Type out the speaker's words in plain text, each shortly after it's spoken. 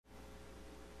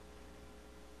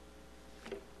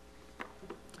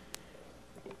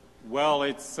Well,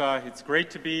 it's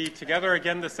great to be together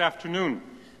again this afternoon.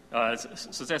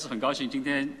 实在是很高兴，今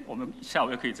天我们下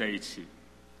午又可以在一起。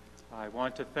I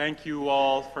want to thank you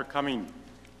all for coming.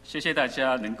 谢谢大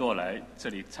家能够来这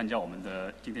里参加我们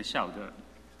的今天下午的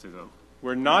这个。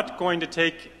We're not going to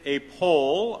take a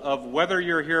poll of whether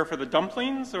you're here for the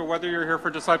dumplings or whether you're here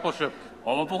for discipleship.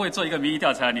 我们不会做一个民意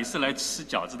调查，你是来吃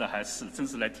饺子的还是真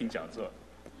是来听讲座？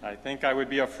 I think I would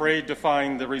be afraid to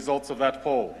find the results of that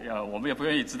poll. 我们也不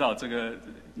愿意知道这个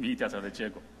民意调查的结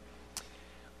果。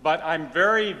 But I'm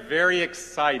very, very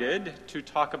excited to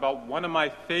talk about one of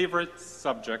my favorite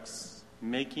subjects,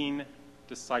 making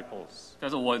disciples. 但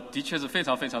是我的确是非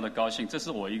常非常的高兴，这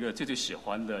是我一个最喜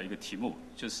欢的一个题目，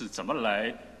就是怎么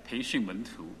来培训门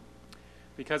徒。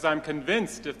 Because I'm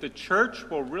convinced if the church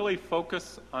will really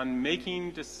focus on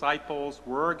making disciples,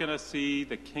 we're going to see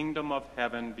the kingdom of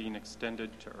heaven being extended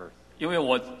to earth. 因为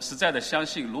我实在的相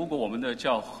信，如果我们的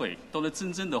教会都能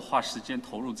真正的花时间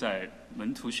投入在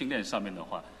门徒训练上面的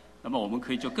话，那么我们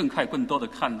可以就更多的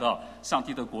看到上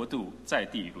帝的国度在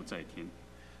地如在天。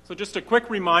 So just a quick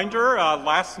reminder,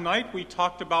 last night we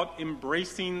talked about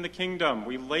embracing the kingdom.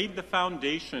 We laid the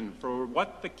foundation for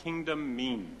what the kingdom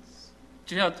means.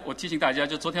 就像我提醒大家，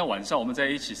就昨天晚上我们在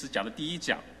一起是讲的第一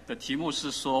讲的题目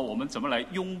是说，我们怎么来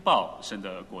拥抱神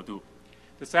的国度。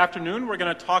 This afternoon we're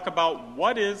going to talk about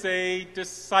what is a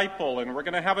disciple, and we're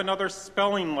going to have another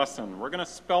spelling lesson. We're going to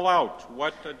spell out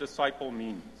what a disciple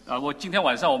means. 我今天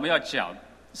晚上我们要讲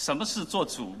什么是做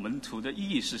主门徒的意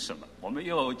义是什么，我们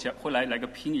又会来个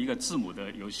拼一个字母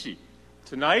的游戏。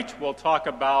 Tonight we'll talk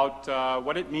about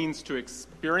what it means to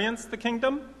experience the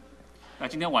kingdom. 那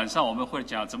今天晚上我们会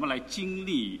讲怎么来经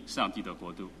历上帝的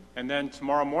国度。 And then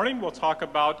tomorrow morning we'll talk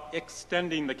about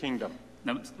extending the kingdom.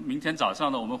 那么明天早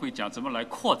上呢，我们会讲怎么来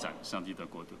扩展上帝的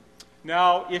国度。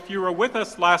 Now, if you were with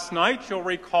us last night, you'll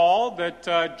recall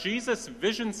that Jesus'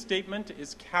 vision statement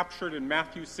is captured in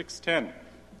Matthew 6:10.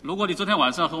 如果你昨天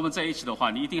晚上和我们在一起的话，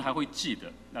你一定还会记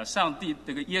得，那上帝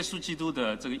这个耶稣基督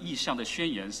的这个意象的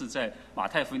宣言是在马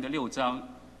太福音的6章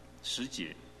10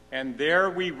节。 And there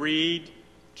we read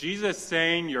Jesus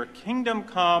saying, "Your kingdom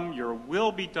come, your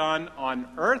will be done on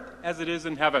earth as it is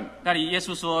in heaven." 那里耶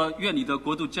稣说：“愿你的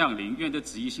国度降临，愿你的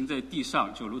旨意行在地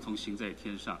上，就如同行在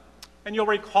天上。” And you'll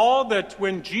recall that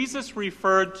when Jesus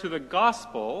referred to the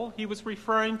gospel, he was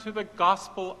referring to the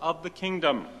gospel of the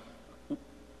kingdom.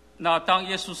 那当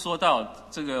耶稣说到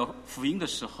这个福音的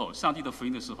时候，上帝的福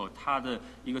音的时候，他的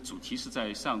一个主题是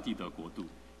在上帝的国度。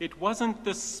 It wasn't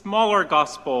the smaller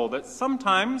gospel that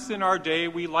sometimes in our day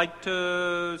we like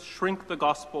to shrink the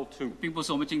gospel to. 并不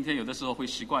是我们今天有的时候会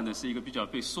习惯的是一个比较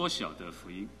被缩小的福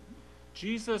音。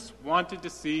 Jesus wanted to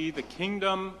see the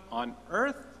kingdom on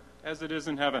earth as it is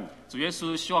in heaven. 主耶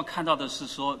稣希望看到的是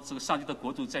说，这个上帝的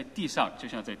国度在地上，就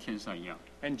像在天上一样。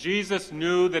 And Jesus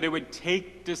knew that it would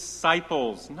take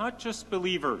disciples, not just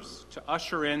believers, to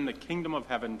usher in the kingdom of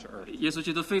heaven to earth. 耶稣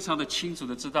基督非常的清楚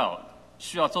的知道，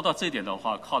需要做到这一点的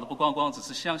话，靠的不光光只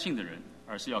是相信的人，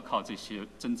而是要靠这些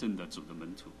真正的主的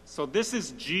门徒。 So this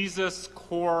is Jesus'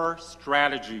 core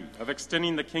strategy of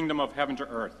extending the kingdom of heaven to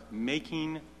earth,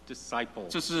 making disciples.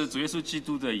 这是主耶稣基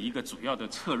督的一个主要的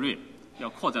策略，要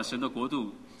扩展神的国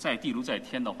度，在地如在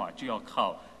天的话，就要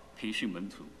靠培训门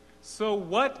徒。 So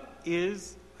what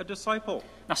is a disciple?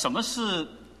 那什么是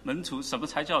门徒？什么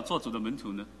才叫做主的门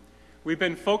徒呢？ We've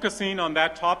been focusing on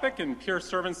that topic in peer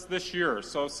servants this year.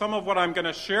 So some of what I'm going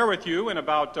to share with you in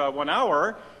about 1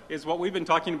 hour is what we've been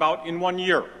talking about in 1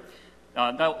 year.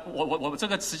 那我这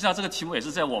个实际上这个题目也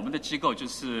是在我们的机构，就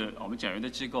是我们讲员的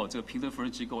机构，这个平等福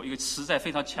人机构一个实在非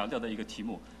常强调的一个题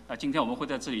目。那今天我们会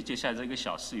在这里接下来这1个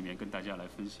小时里面跟大家来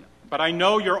分享。 But I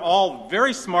know you're all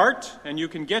very smart, and you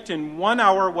can get in 1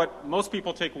 hour what most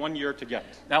people take 1 year to get.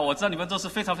 那我知道你们都是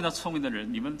非常非常聪明的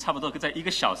人，你们差不多在1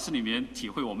个小时里面体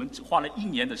会我们花了1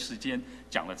年的时间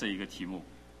讲了这一个题目。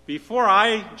 Before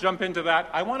I jump into that,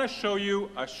 I want to show you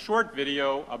a short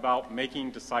video about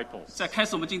making disciples. 在开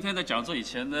始我们今天的讲座以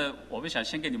前呢，我们想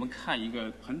先给你们看一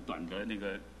个很短的那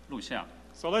个录像。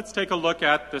 So let's take a look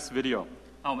at this video.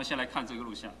 那我们先来看这个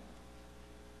录像。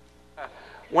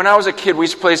 When I was a kid, we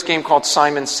used to play this game called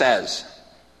Simon Says.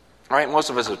 Right? Most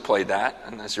of us have played that,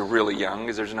 unless you're really young,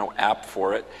 because there's no app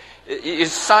for it.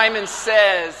 Simon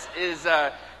Says is,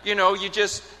 you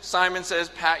just, Simon says,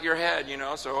 pat your head,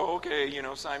 so, okay,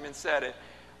 Simon said it.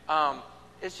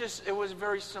 It was a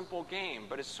very simple game,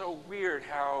 but it's so weird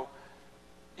how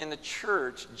in the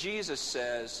church, Jesus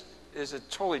says is a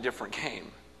totally different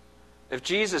game. If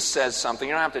Jesus says something,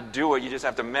 you don't have to do it, you just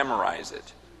have to memorize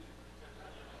it.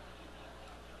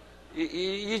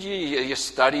 You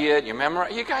study it, you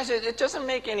memorize. You guys, it doesn't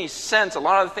make any sense. A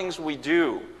lot of the things we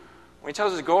do when he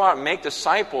tells us to go out and make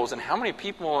disciples, and how many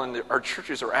people in our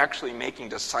churches are actually making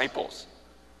disciples?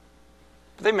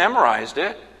 But they memorized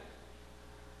it.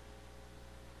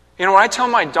 You know, when I tell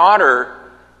my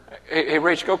daughter, hey,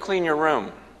 Rach, go clean your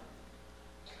room,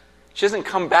 she doesn't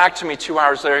come back to me 2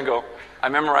 hours later and go, I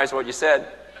memorized what you said.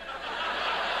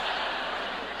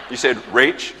 You said,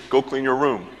 Rach, go clean your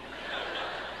room.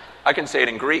 I can say it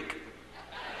in Greek.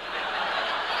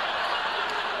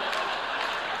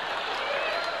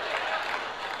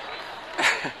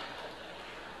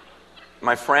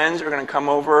 My friends are going to come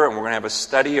over and we're going to have a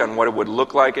study on what it would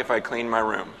look like if I cleaned my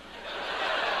room.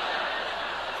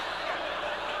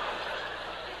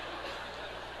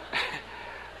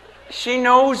 She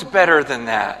knows better than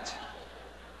that.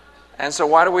 And so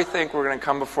why do we think we're going to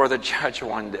come before the judge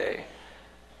one day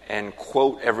and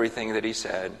quote everything that he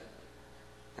said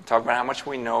and talk about how much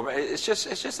we know? It's just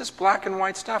this black and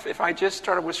white stuff. If I just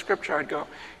started with Scripture, I'd go,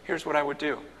 here's what I would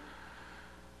do.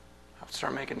 I would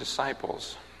start making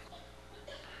disciples.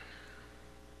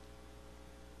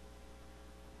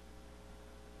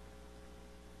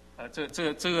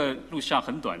 这个录像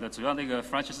很短的，主要那个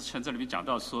Francis Chan 这里面讲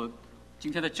到说，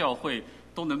今天的教会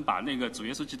都能把那个主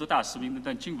耶稣基督大使命那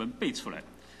段经文背出来，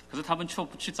可是他们却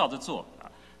不去照着做啊。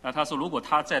那他说，如果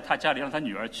他在他家里让他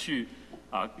女儿去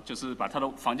就是把他的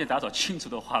房间打扫清楚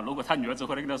的话，如果他女儿只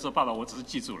回来跟他说：“爸爸，我只是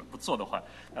记住了，不做的话，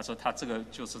他说他这个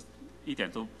就是一点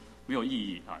都没有意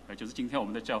义啊。”就是今天我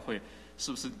们的教会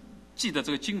是不是记得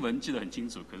这个经文记得很清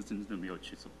楚，可是真正的没有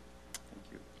去做。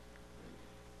Thank you.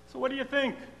 So what do you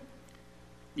think?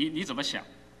 你怎么想？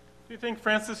 Do you think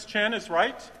Francis Chan is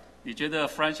right? 你觉得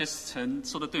Francis Chan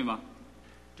说的对吗？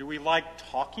 Do we like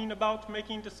talking about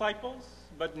making disciples,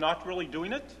 but not really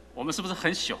doing it? 我们是不是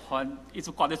很喜欢一直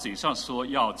挂在嘴上说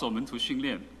要做门徒训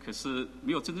练，可是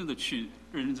没有真正的去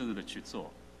认认真真的去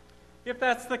做？ If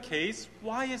that's the case,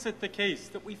 why is it the case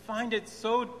that we find it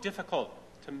so difficult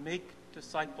to make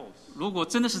disciples? 如果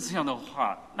真的是这样的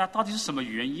话，那到底是什么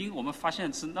原因？我们发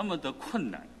现是那么的困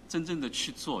难，真正的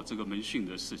去做这个门训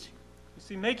的事情。You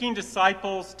see, making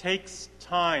disciples takes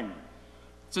time.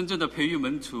 真正的培育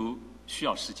门徒需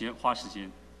要时间，花时间，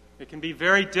 It can be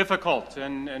very difficult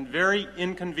and very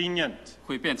inconvenient.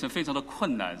 会变成非常的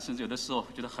困难，甚至有的时候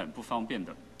觉得很不方便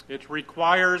的。 It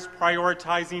requires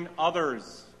prioritizing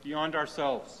others beyond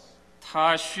ourselves.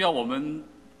 它需要我们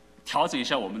调整一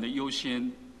下我们的优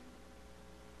先。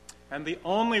 And the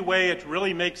only way it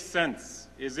really makes sense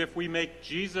is if we make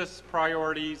Jesus'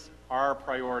 priorities our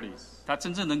priorities. 他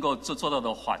真正能够做到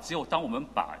的话，只有当我们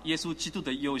把耶稣基督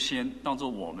的优先当作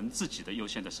我们自己的优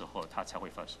先的时候，它才会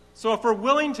发生。 So if we're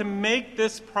willing to make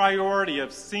this priority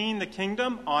of seeing the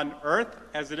kingdom on earth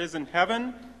as it is in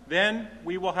heaven, then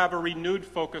we will have a renewed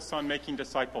focus on making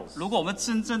disciples. 如果我们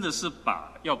真正的是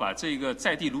要把这个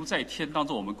在地如在天当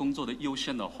作我们工作的优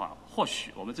先的话，或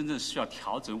许我们真正需要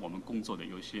调整我们工作的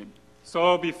优先。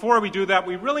 So before we do that,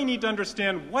 we really need to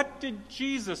understand, what did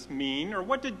Jesus mean, or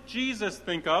what did Jesus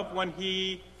think of when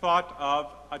he thought of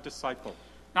a disciple?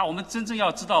 那我们真正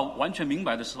要知道完全明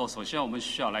白的时候，首先我们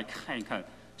需要来看一看，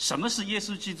什么是耶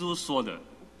稣基督说的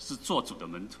是做主的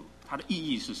门徒，它的意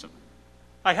义是什么？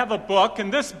 I have a book,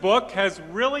 and this book has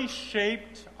really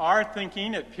shaped our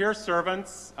thinking at Peer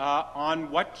Servants on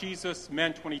what Jesus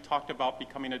meant when he talked about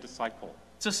becoming a disciple.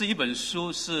 这是一本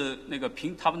书，是那个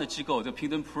他们的机构，这平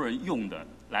等仆人用的，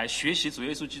来学习主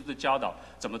耶稣基督的教导，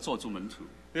怎么做主门徒。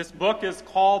 This book is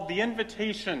called The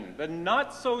Invitation, the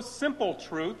not so simple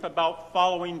truth about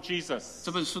following Jesus.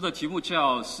 这本书的题目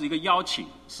是一个邀请，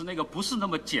是那个不是那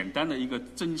么简单的一个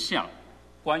真相，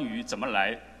关于怎么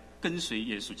来跟随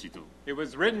耶稣基督。 It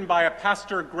was written by a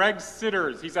pastor, Greg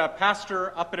Sitters. He's a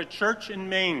pastor up at a church in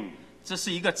Maine. 这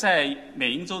是一个在美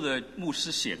因州的牧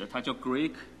师写的，他叫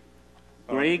Greg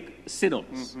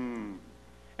Sittles。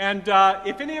 And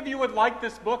if any of you would like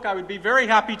this book, I would be very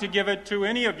happy to give it to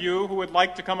any of you who would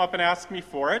like to come up and ask me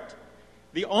for it.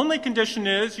 The only condition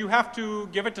is you have to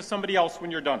give it to somebody else when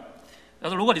you're done. 他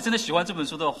说，如果你真的喜欢这本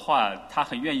书的话，他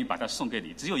很愿意把它送给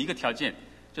你，只有一个条件，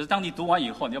就是当你读完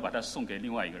以后，你要把它送给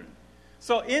另外一个人。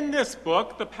 So in this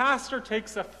book, the pastor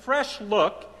takes a fresh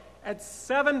look at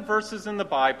 7 verses in the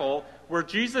Bible where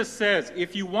Jesus says,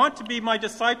 if you want to be my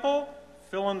disciple,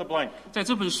 fill in the blank. 在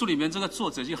这本书里面，这个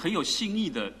作者就很有新意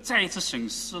的再一次审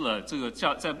视了这个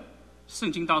在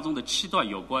圣经当中的7段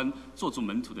有关做主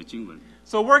门徒的经文。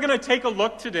 So we're going to take a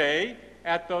look today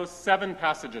at those 7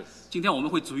 passages. 今天我们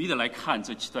会逐一的来看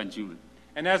这7段经文。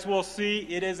 And as we'll see,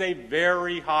 it is a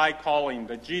very high calling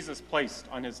that Jesus placed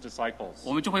on his disciples.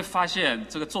 我们就会发现，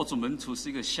这个做主门徒是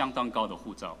一个相当高的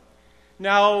呼召。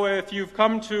 Now, if you've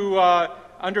come to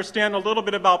understand a little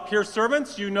bit about peer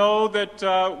servants, you know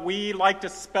that we like to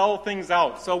spell things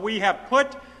out. So we have put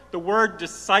the word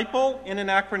disciple in an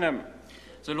acronym.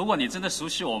 所以，如果你真的熟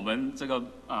悉我们这个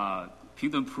平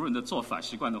等仆人的做法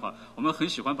习惯的话，我们很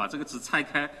喜欢把这个字拆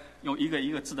开，用一个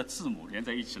一个字的字母连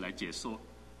在一起来解说。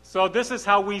So this is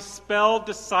how we spell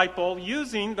disciple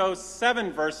using those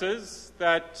 7 verses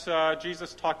that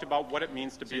Jesus talked about what it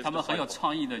means to 所 be 以 a 他们很有 disciple.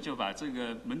 创意的，就把这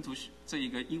个门徒这一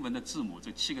个英文的字母，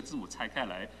这7个字母拆开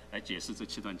来解释这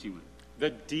7段经文。The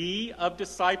D of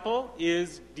disciple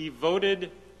is devoted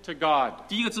to God.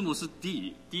 第一个字母是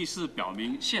D 是表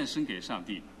明献身给上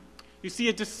帝。You see,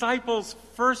 a disciple's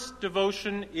first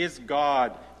devotion is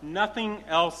God. Nothing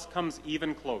else comes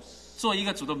even close. 做一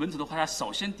个主的门徒的话，他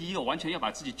首先第一个完全要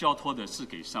把自己交托的是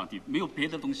给上帝，没有别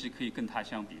的东西可以跟他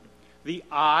相比的。The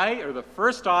I, or the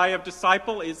first I of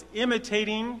disciple, is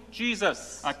imitating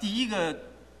Jesus. 第一个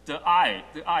的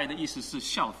爱的意思是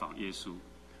效仿耶稣。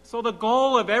So the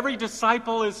goal of every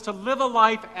disciple is to live a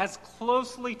life as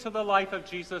closely to the life of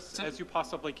Jesus as you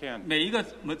possibly can. 每一个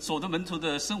走的门徒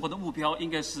的生活的目标，应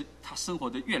该是他生活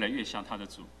的越来越像他的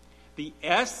主。The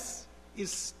S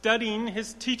is studying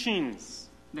his teachings.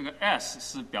 那个 S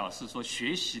是表示说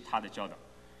学习他的教导。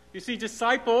You see,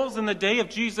 disciples in the day of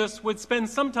Jesus would spend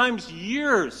sometimes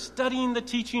years studying the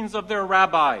teachings of their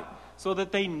rabbi so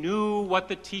that they knew what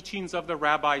the teachings of the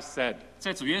rabbi said.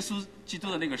 在主耶稣基督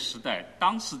的那个时代，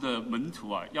当时的门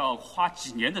徒要花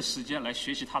几年的时间来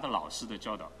学习他的老师的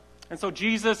教导。And so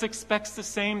Jesus expects the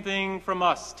same thing from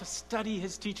us, to study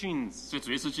his teachings. 所以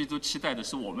主耶稣基督期待的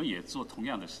是，我们也做同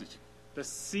样的事情。The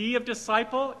C of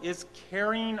disciple is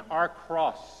carrying our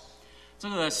cross. 这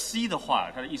个 C 的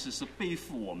话，它的意思是背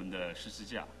负我们的十字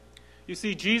架。You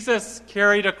see, Jesus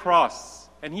carried a cross,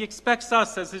 and he expects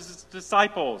us as his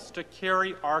disciples to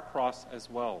carry our cross as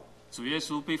well. 主耶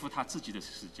稣背负他自己的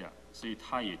十字架，所以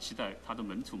他也期待他的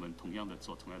门徒们同样的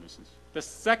做同样的事情。The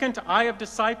second I of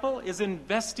disciple is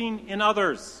investing in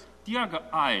others. 第二个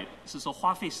I 是说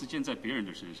花费时间在别人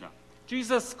的身上。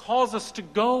Jesus calls us to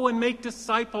go and make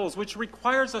disciples, which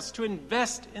requires us to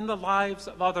invest in the lives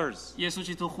of others. 耶稣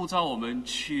基督呼召我们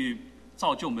去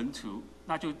造就门徒，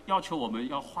那就要求我们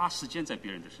要花时间在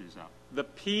别人的身上。The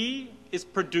P is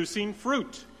producing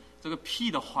fruit. 这个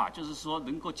P 的话，就是说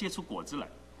能够结出果子来。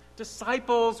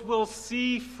Disciples will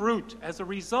see fruit as a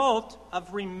result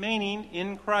of remaining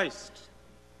in Christ.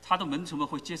 他的门徒们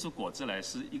会结出果子来，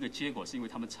是一个结果，是因为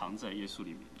他们藏在耶稣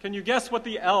里面。Can you guess what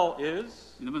the L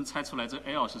is? 你能不能猜出来这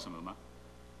L 是什么吗？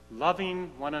 Loving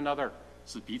one another.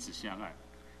 是彼此相爱。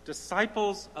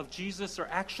Disciples of Jesus are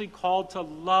actually called to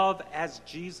love as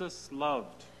Jesus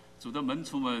loved. 主的门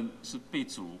徒们是被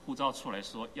主呼召出来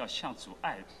说，要像主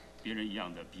爱别人一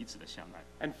样的彼此的相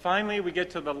爱。 And finally, we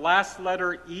get to the last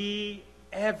letter, E,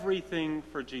 everything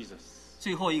for Jesus.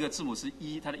 最后一个字母是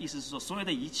一，它的意思是说，所有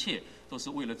的一切都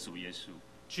是为了主耶稣。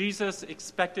Jesus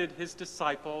expected his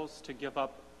disciples to give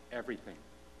up everything.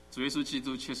 主耶稣基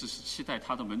督确实是期待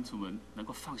他的门徒们能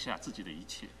够放下自己的一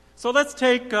切。So let's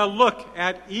take a look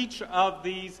at each of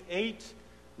these 8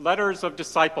 letters of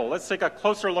disciple. Let's take a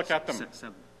closer look at them.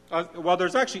 Well,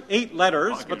 there's actually 8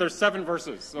 letters, Okay. but there's 7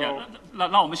 verses. So,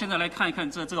 那我们现在来看一看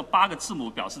这个8个字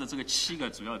母表示的这个7个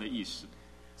主要的意思。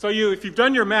so if you've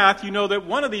done your math, you know that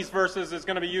one of these verses is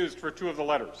going to be used for 2 of the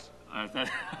letters.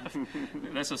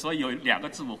 那所以有2个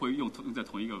字母会用在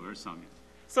同一个 verse 上面。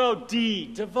So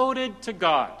D, devoted to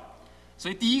God. 所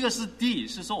以第一个是 D，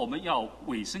 是说我们要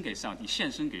委身给上帝，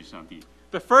献身给上帝。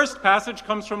The first passage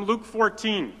comes from Luke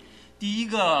 14. 第一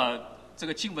个这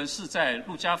个经文是在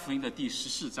路加福音的第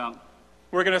14章。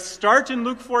We're going to start in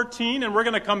Luke 14, and we're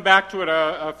going to come back to it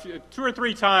 2 or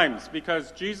 3 times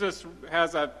because Jesus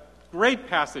has a great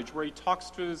passage where he talks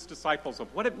to his disciples of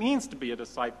what it means to be a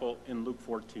disciple in Luke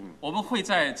 14. 我们会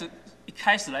在这一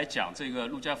开始来讲这个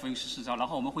路加福音14章，然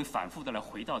后我们会反复的来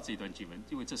回到这段经文，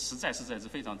因为这实在是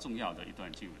非常重要的一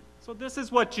段经文。So this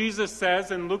is what Jesus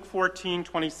says in Luke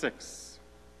 14:26.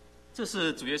 这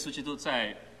是主耶稣基督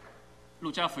在路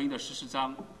加福音的14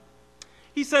章。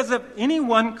He says, "If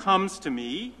anyone comes to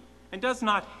me and does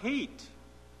not hate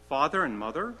father and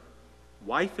mother,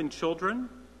 wife and children,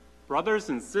 brothers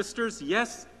and sisters,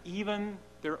 yes, even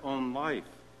their own life,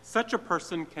 such a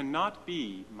person cannot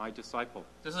be my disciple."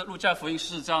 这是路加福音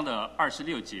14章的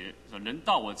26节，说人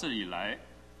到我这里来，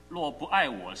若不爱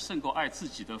我胜过爱自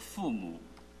己的父母、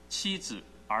妻子、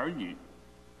儿女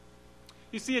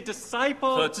You see, a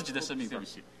disciple 和自己的生命，对不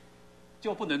起，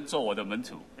就不能做我的门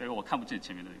徒，因为我看不见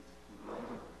前面的。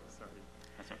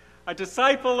A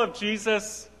disciple of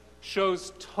Jesus shows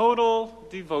total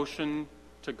devotion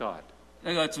to God.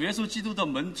 那个主耶稣基督的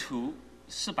门徒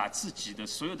是把自己的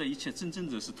所有的一切真正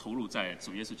的是投入在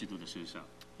主耶稣基督的身上。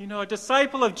You know, a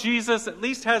disciple of Jesus at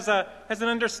least has an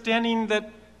understanding that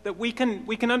we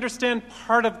can understand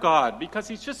part of God because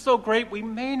he's just so great we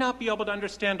may not be able to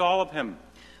understand all of him.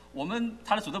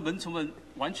 他的主的门徒们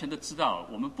完全的知道，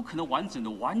我们不可能完全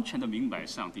的明白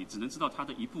上帝，只能知道他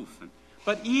的一部分。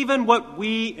But even what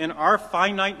we in our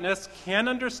finiteness can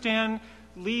understand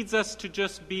leads us to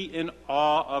just be in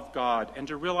awe of God and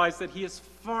to realize that he is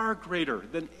far greater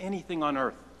than anything on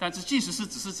earth. 但是即使是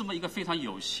只是这么一个非常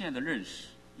有限的认识，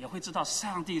也会知道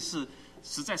上帝是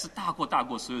实在是大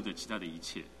过所有的其他的一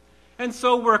切。And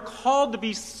so we're called to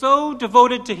be so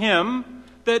devoted to him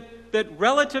that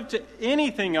relative to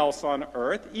anything else on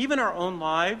earth, even our own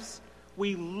lives,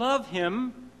 we love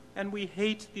him and we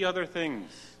hate the other things.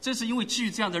 正是因为基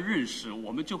于这样的认识，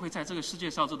我们就会在这个世界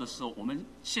上做的时候，我们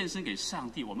献身给上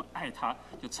帝，我们爱他，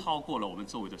就超过了我们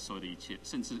周围的所有的一切，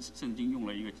甚至圣经用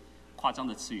了一个夸张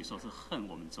的词语，说是恨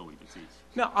我们周围的这一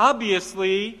切。Now,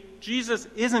 obviously, Jesus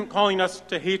isn't calling us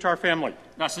to hate our family.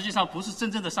 那实际上不是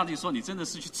真正的上帝说你真的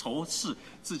是去仇视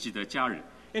自己的家人。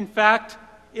In fact,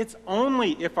 it's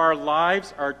only if our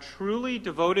lives are truly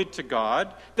devoted to God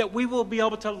that we will be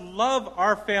able to love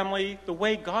our family the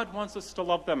way God wants us to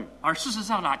love them. 而事实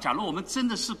上呢，假如我们真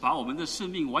的是把我们的生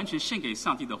命完全献给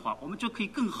上帝的话，我们就可以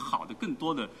更好的、更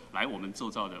多的来我们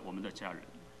周遭的我们的家人。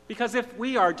Because if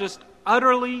we are just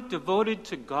utterly devoted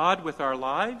to God with our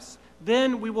lives,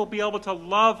 then we will be able to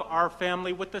love our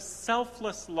family with the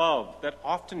selfless love that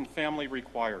often family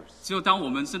requires. 只有当我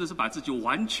们真的是把自己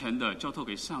完全的交托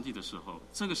给上帝的时候，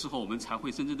这个时候我们才会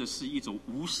真正的是一种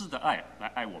无私的爱来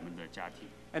爱我们的家庭。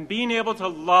And being able to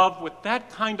love with that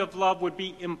kind of love would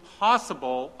be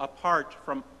impossible apart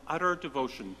from utter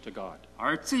devotion to God.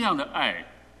 而这样的爱，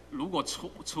如果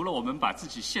除了我们把自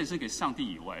己献身给上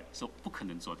帝以外，是不可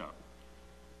能做到。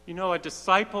You know, a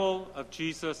disciple of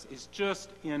Jesus is just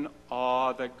in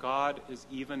awe that God is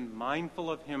even mindful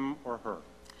of him or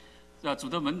her. 主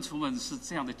的门徒们是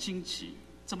这样的惊奇，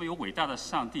这么有伟大的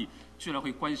上帝，居然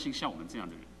会关心像我们这样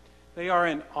的人。They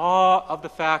are in awe of the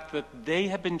fact that they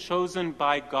have been chosen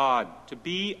by God to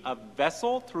be a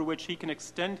vessel through which he can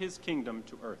extend his kingdom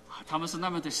to earth. 他们是那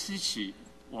么的稀奇，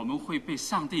我们会被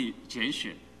上帝拣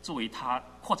选，作为他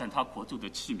扩展他国度的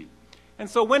器皿。And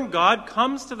so when God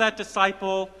comes to that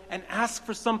disciple and asks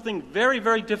for something very,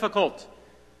 very difficult,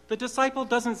 the disciple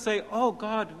doesn't say, "Oh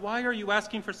God, why are you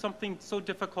asking for something so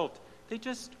difficult?" They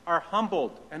just are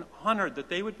humbled and honored that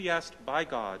they would be asked by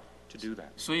God to do that.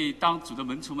 所以当主的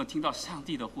门徒们听到上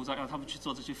帝的呼召，要他们去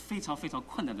做这些非常非常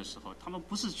困难的时候，他们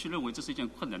不是去认为这是一件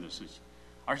困难的事情，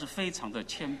而是非常的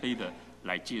谦卑的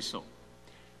来接受。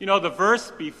You know, the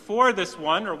verse before this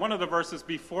one, or one of the verses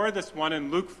before this one in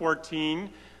Luke 14,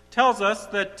 tells us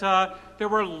that there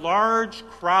were large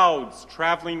crowds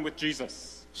traveling with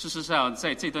Jesus. 事实上，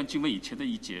在这段经文以前的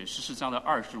一节，14章的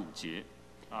25节，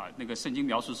那个圣经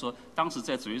描述说，当时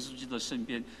在主耶稣基督的身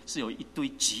边是有一堆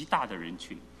极大的人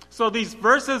群。So these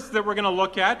verses that we're going to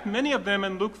look at, many of them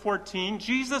in Luke 14,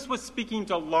 Jesus was speaking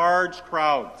to large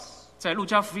crowds. 在路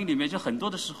加福音里面，就很多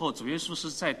的时候，主耶稣是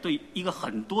在对一个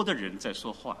很多的人在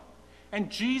说话。And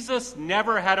Jesus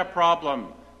never had a problem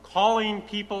calling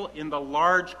people in the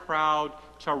large crowd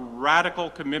to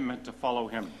radical commitment to follow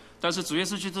him. 但是主耶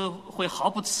稣基督会毫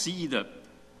不迟疑的，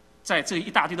在这一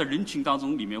大堆的人群当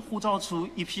中里面呼召出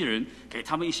一批人，给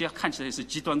他们一些看起来是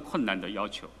极端困难的要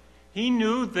求。He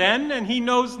knew then and he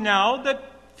knows now that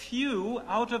few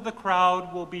out of the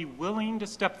crowd will be willing to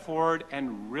step forward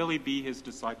and really be his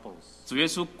disciples. 主耶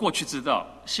稣过去知道，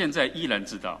现在依然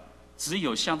知道，只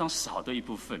有相当少的一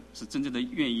部分是真正的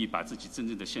愿意把自己真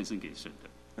正的献身给神的。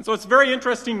And so it's very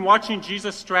interesting watching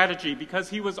Jesus' strategy because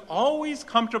he was always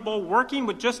comfortable working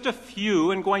with just a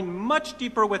few and going much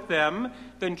deeper with them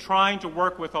than trying to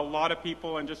work with a lot of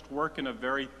people and just work in a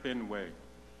very thin way.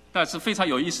 但是非常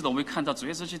有意思的，我们会看到主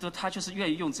耶稣基督他就是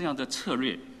愿意用这样的策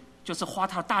略，就是花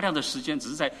他大量的时间，只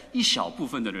是在一小部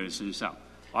分的人身上，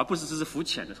而不是只是肤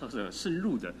浅的或者深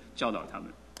入的教导他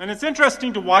们。And it's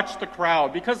interesting to watch the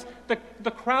crowd because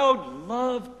the crowd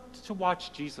loved to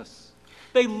watch Jesus.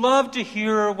 They loved to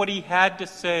hear what he had to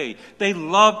say. They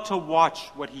loved to watch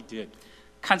what he did.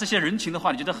 看这些人群的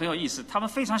话，你觉得很有意思，他们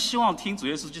非常希望听主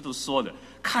耶稣基督说的，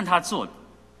看他做的。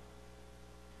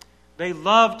They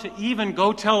loved to even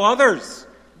go tell others,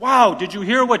 "Wow, did you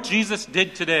hear what Jesus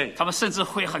did today?" 他们甚至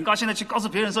会很高兴的去告诉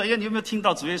别人说：“哎呀，你有没有听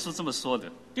到主耶稣这么说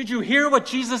的？ Did you hear what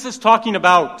Jesus is talking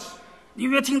about? 你有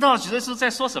没有听到主耶稣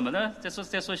在说什么呢？在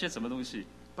说些什么东西？”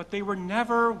 But they were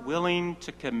never willing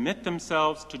to commit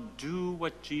themselves to do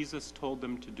what Jesus told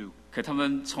them to do. 可他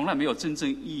们从来没有真正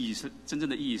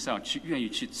的意义上去愿意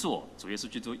去做主耶稣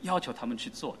基督要求他们去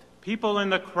做的。People in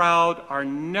the crowd are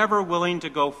never willing to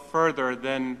go further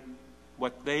than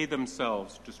what they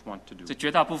themselves just want to do. 这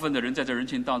绝大部分的人在这人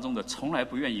群当中的，从来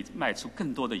不愿意迈出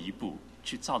更多的一步，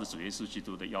去照着主耶稣基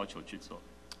督的要求去做。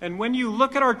And when you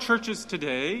look at our churches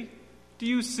today, do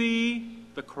you see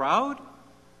the crowd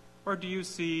or do you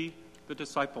see the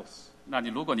disciples? 那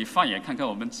如果你放眼看看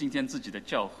我们今天自己的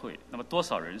教会，那么多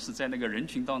少人是在那个人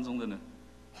群当中的呢？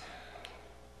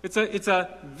 It's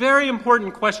a very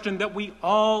important question that we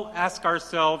all ask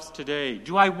ourselves today.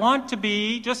 Do I want to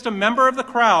be just a member of the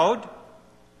crowd,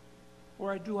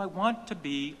 or do I want to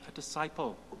be a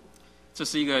disciple? 这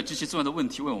是一个极其重要的问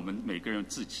题，问我们每个人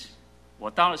自己。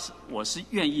我是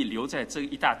愿意留在这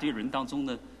一大堆人当中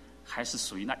呢，还是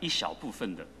属于那一小部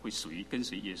分的，会属于跟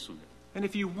随耶稣的？ And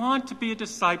if you want to be a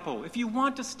disciple, if you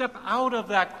want to step out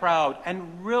of that crowd and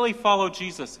really follow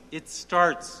Jesus, it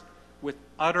starts with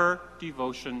utter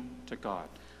devotion to God.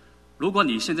 如果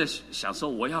你现在想说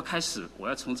我要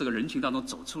从这个人群当中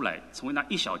走出来，成为那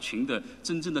一小群的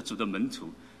真正的主的门徒，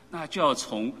那就要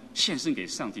从献身给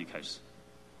上帝开始。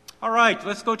 All right,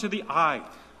 let's go to the I.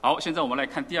 好，现在我们来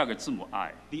看第二个字母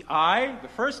I。 The I, the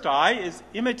first I, is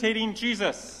imitating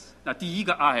Jesus. 那第一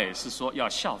个 I 是说要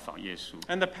效仿耶稣。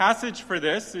 And the passage for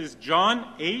this is John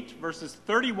 8, verses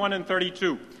 31 and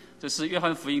 32. 这是约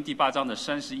翰福音第8章的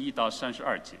31到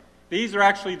32节。 These are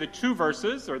actually the two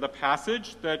verses, or the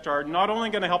passage, that are not only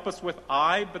going to help us with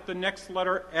I, but the next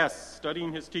letter S,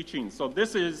 studying his teaching. So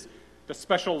this is the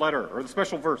special letter, or the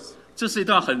special verse. 这是一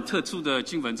段很特殊的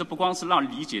经文，这不光是让你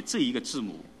理解这一个字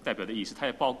母代表的意思，它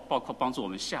也包括帮助我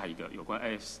们下一个有关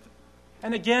S 的。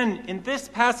 And again, in this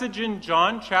passage in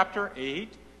John chapter 8,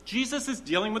 Jesus is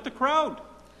dealing with the crowd.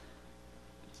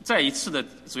 再一次的，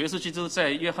主耶稣基督在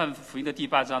约翰福音的第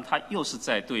8章，他又是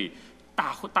在对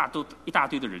一大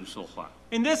堆的人说话。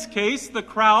 In this case, the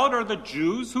crowd are the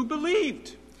Jews who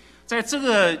believed. 在这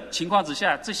个情况之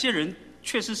下，这些人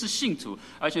确实是信徒，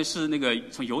而且是那个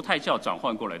从犹太教转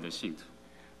换过来的信徒。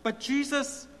 But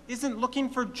Jesus isn't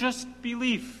looking for just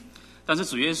belief. 但是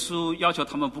主耶稣要求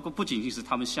他们不仅仅是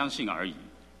他们相信而已。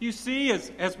 You see,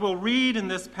 as we'll read in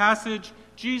this passage,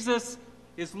 Jesus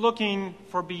is looking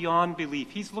for beyond belief.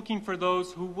 He's looking for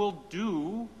those who will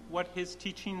do what his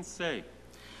teachings say.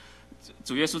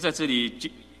 主耶稣在这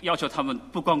里要求他们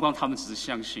不光他们只是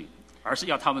相信，而是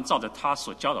要他们照着他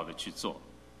所教导的去做。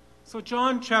 So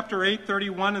John chapter 8,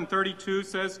 31 and 32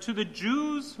 says, To the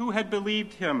Jews who had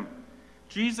believed him,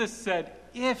 Jesus said,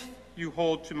 If you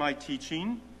hold to my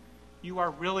teaching, you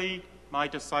are really my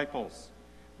disciples.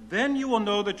 Then you will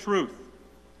know the truth,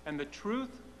 and the truth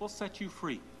will set you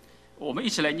free. 我们一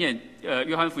起来念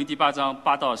约翰福音第8章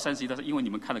8到31，但是因为你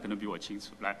们看的可能比我清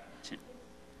楚，来，请。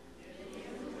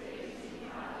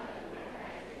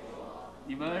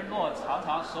你们若常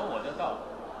常守我的道，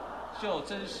就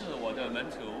真是我的门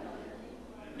徒。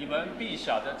你们必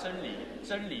晓得真理，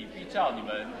真理必叫你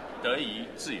们得以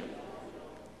自由。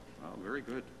 Wow, very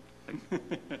good.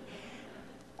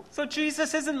 So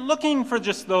Jesus isn't looking for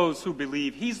just those who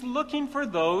believe. He's looking for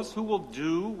those who will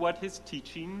do what his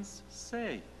teachings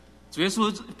say. 主耶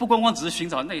稣不光只是寻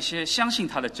找那些相信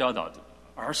他的教导的，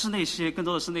而是更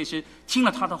多的是那些听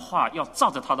了他的话，要照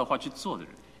着他的话去做的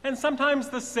人。 And sometimes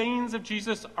the sayings of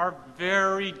Jesus are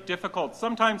very difficult.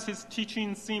 Sometimes his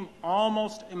teachings seem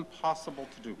almost impossible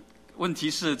to do. 问题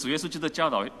是，主耶稣基督的教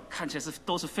导看起来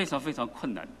都是非常非常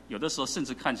困难，有的时候甚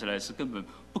至看起来是根本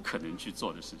不可能去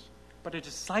做的事情。 But a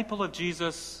disciple of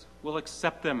Jesus will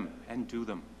accept them and do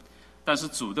them. 但是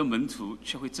主的门徒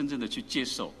却会真正的去接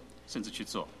受，甚至去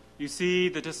做。 You see,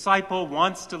 the disciple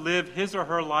wants to live his or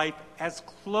her life as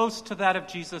close to that of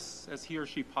Jesus as he or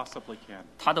she possibly can.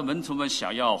 他的门徒们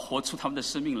想要活出他们的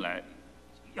生命来，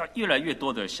要越来越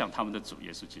多的像他们的主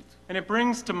耶稣基督。 And it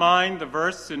brings to mind the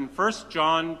verse in 1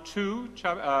 John 2,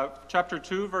 chapter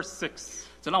 2, verse 6.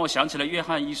 这让我想起了约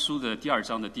翰一书的第2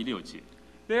章的第6节。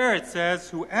 There it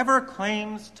says, Whoever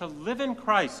claims to live in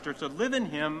Christ or to live in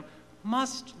him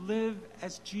must live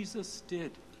as Jesus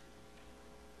did.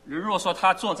 人若说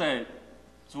他坐在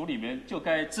主里面，就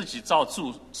该自己照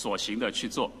主所行的去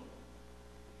做。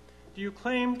 Do you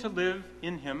claim to live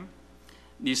in him?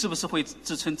 你是不是会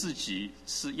自称自己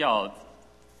是要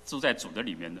住在主的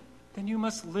里面的？ Then you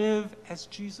must live as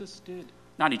Jesus did.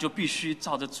 那你就必须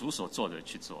照着主所做的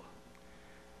去做。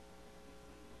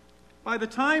 By the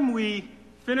time we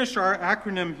finish our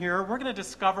acronym here, we're going to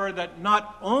discover that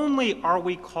not only are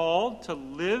we called to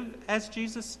live as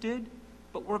Jesus did,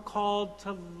 but we're called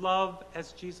to love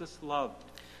as Jesus loved,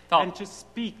 and to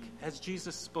speak as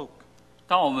Jesus spoke.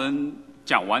 当我们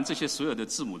讲完这些所有的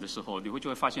字母的时候，就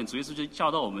会发现主耶稣就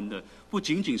教导我们的，不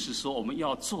仅仅是说我们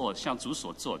要做像主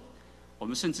所做的，我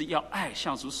们甚至要爱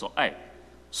像主所爱，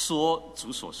说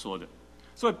主所说的。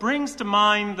So it brings to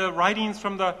mind the writings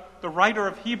from the writer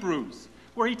of Hebrews,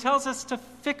 where he tells us to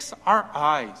fix our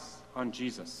eyes on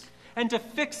Jesus and to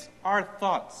fix our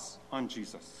thoughts on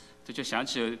Jesus. 这就想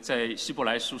起了在希伯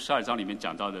来书12章里面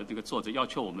讲到的这个作者要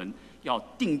求我们要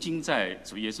定睛在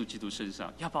主耶稣基督身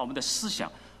上，要把我们的思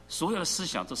想，所有的思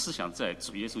想都思想在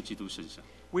主耶稣基督身上。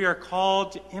We are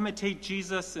called to imitate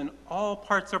Jesus in all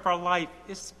parts of our life,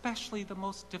 especially the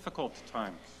most difficult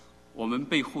times. 我们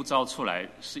被呼召出来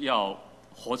是要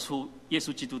活出耶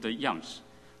稣基督的样式，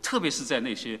特别是在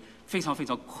那些非常非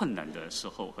常困难的时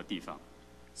候和地方。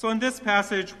So in this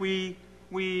passage, we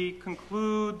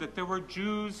conclude that there were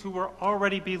Jews who were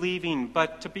already believing,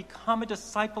 but to become a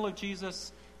disciple of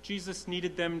Jesus, Jesus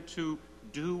needed them to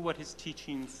do what his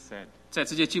teachings said. 在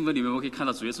这些经文里面，我们可以看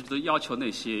到主耶稣基督要求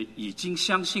那些已经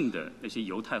相信的那些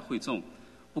犹太会众，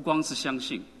不光是相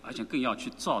信，而且更要去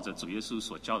照着主耶稣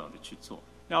所教导的去做。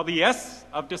Now, the S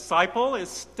of disciple is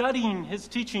studying his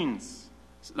teachings.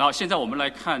 然后现在我们来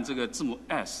看这个字母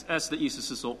S 的意思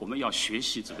是说，我们要学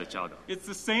习主的教导。It's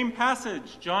the same passage,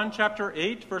 John chapter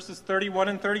 8, verses 31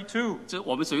 and 32. 这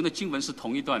我们所用的经文是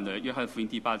同一段的，约翰福音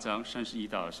第8章31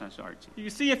到32节。You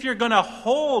see, if you're going to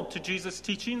hold to Jesus'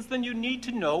 teachings, then you need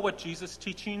to know what Jesus'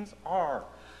 teachings are.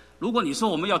 如果你说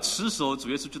我们要持守主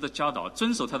耶稣基督的教导，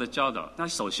遵守他的教导，那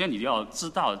首先你要知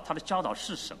道他的教导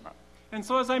是什么。And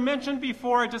so, as I mentioned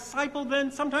before, a disciple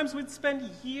then sometimes would spend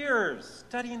years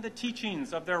studying the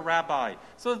teachings of their rabbi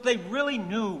so that they really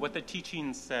knew what the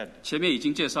teachings said. 前面已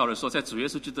经介绍了说，在主耶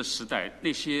稣基督的时代，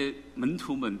那些门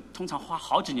徒们通常花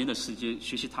好几年的时间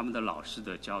学习他们的老师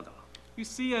的教导。You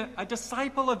see, a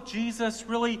disciple of Jesus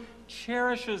really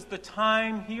cherishes the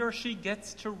time he or she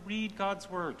gets to read God's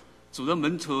word. 主的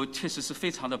门徒确实是非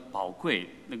常的宝贵，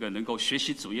那个能够学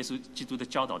习主耶稣基督的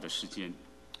教导的时间。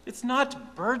It's not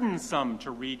burdensome to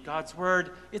read God's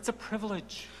word, it's a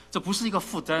privilege. 这不是一个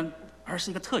负担，而是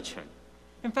一个特权。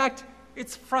In fact,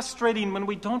 it's frustrating when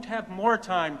we don't have more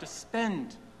time to spend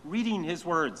reading his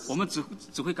words. 我们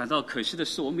只会感到可惜的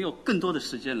是，我们没有更多的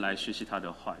时间来学习他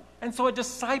的话语。And so a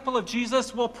disciple of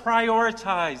Jesus will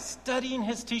prioritize studying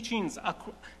his teachings,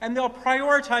 and they'll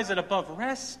prioritize it above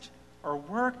rest or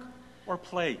work or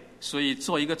play. 所以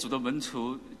做一个主的门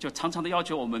徒，就常常的要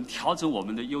求我们调整我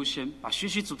们的优先，把学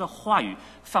习主的话语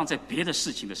放在别的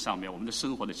事情的上面，我们的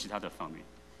生活的其他的方面。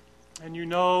And you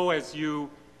know, as you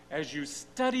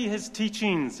study his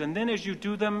teachings, and then as you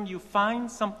do them, you find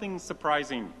something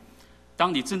surprising.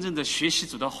 当你真正的学习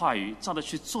主的话语，照着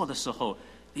去做的时候，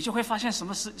你就会发现什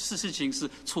么事情是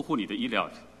出乎你的意料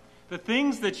的。The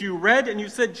things that you read and you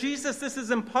said, Jesus, this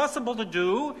is impossible to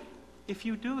do, if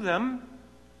you do them,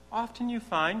 often you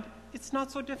find it's not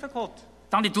so difficult.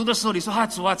 当你读的时候，你说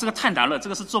主啊，这个太难了，这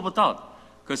个是做不到的。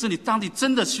可是当你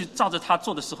真的去照着它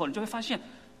做的时候，你就会发现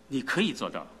你可以做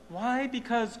到。Why?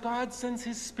 Because God sends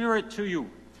his Spirit to you.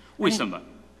 为什么？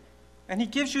 And he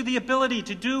gives you the ability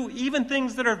to do even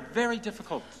things that are very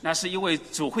difficult. 那是因为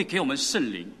主会给我们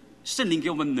圣灵，圣灵给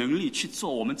我们能力去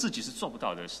做我们自己是做不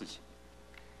到的事情。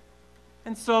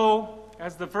And so,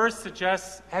 as the verse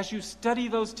suggests, as you study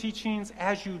those teachings,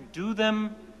 as you do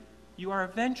them, you are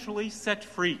eventually set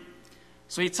free.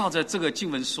 所以照着这个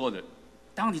经文说的，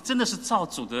当你真的是照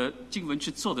主的经文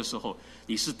去做的时候，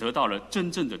你是得到了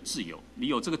真正的自由。你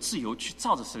有这个自由去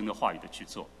照着神的话语的去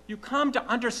做。You come to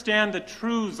understand the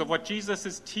truths of what Jesus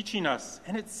is teaching us,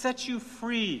 and it sets you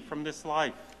free from this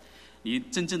life. 你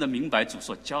真正的明白主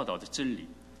所教导的真理，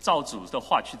照主的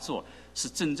话去做，是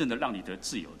真正的让你得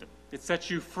自由的。It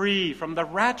sets you free from the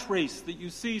rat race that you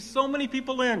see so many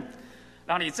people in.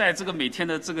 让你在这个每天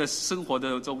的这个生活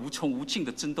的这无穷无尽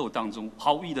的争斗当中，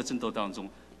毫无意义的争斗当中，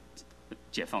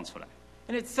解放出来。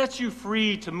And it sets you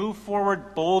free to move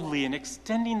forward boldly in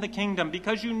extending the kingdom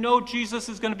because you know Jesus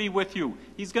is going to be with you.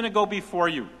 He's going to go before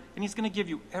you, and he's going to give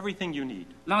you everything you need.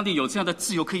 让你有这样的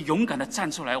自由，可以勇敢的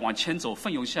站出来往前走，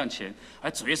奋勇向前。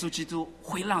而主耶稣基督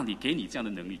会让你给你这样的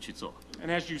能力去做。And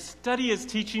as you study his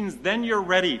teachings, then you're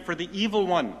ready for the evil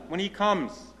one when he comes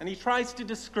and he tries to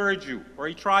discourage you or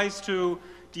he tries to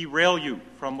derail you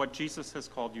from what Jesus has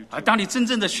called you 而 to. 当你真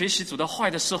正的学习主的话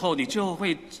语的时候，你就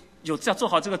会要做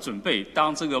好这个准备。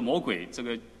当这个魔鬼这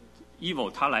个 evil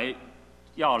他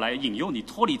要来引诱你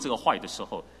脱离这个话语的时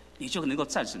候，你就能够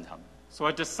战胜他们。So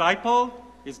a disciple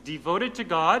is devoted to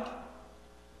God,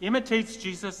 imitates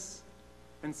Jesus,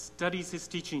 and studies his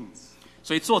teachings.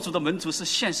 所以做主的门徒是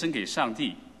献身给上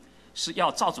帝，是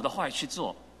要照主的话语去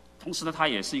做。同时呢，他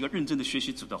也是一个认真的学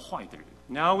习主的话语的人。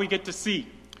Now we get to C.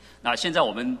 那现在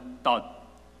我们到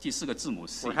第4个字母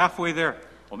C， We're halfway there.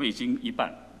 我们已经一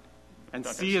半。 And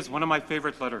C is one of my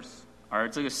favorite letters 而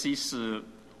这个 C 是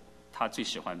他最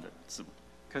喜欢的字母，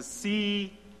 because C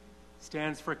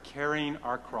stands for carrying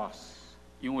our cross.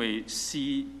 因为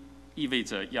C 意味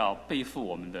着要背负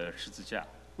我们的十字架。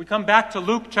We come back to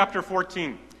Luke chapter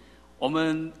 14. 我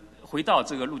们回到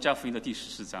这个路加福音的第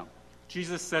14章，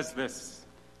 Jesus says this,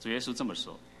 主耶稣这么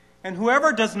说： And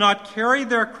whoever does not carry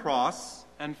their cross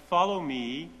and follow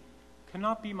me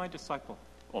cannot be my disciple.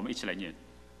 我们一起来念。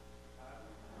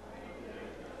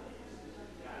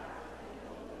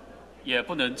也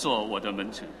不能做我的门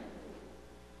徒。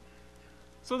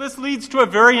 So this leads to a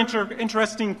very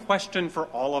interesting question for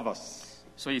all of us.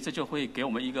 所以这就会给我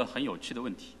们一个很有趣的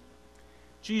问题。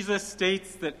 Jesus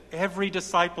states that every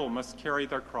disciple must carry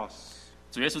their cross.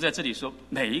 主耶稣在这里说，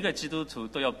每一个基督徒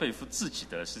都要背负自己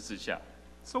的十字架。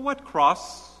 So what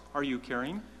cross are you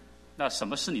carrying? 那什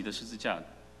么是你的十字架呢？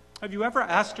 Have you ever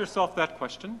asked yourself that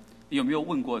question? 你有没有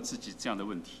问过自己这样的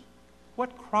问题？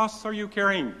 What cross are you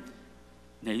carrying?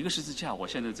 哪一个十字架我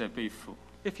现在在背负？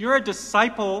 If you're a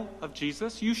disciple of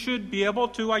Jesus, you should be able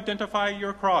to identify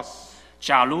your cross.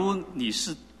 假如你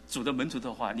是主的门徒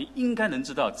的话，你应该能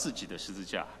知道自己的十字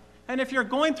架。 And if you're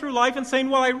going through life and saying,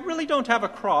 well, I really don't have a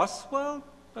cross, well,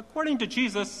 according to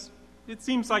Jesus, it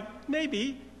seems like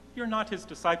maybe you're not his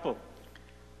disciple.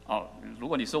 哦，如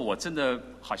果你说我真的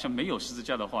好像没有十字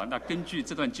架的话，那根据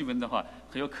这段经文的话，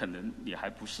很有可能你还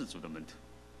不是主的门徒。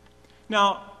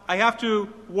 Now, I have to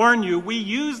warn you, we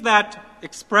use that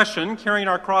expression, carrying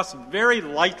our cross, very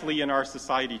lightly in our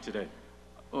society today.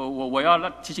 我要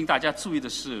提醒大家注意的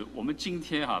是，我们今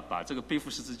天把这个背负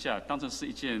十字架当成是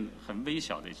一件很微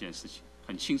小的一件事情，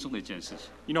很轻松的一件事情。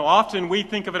You know, often we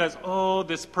think of it as, oh,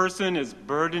 this person is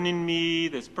burdening me,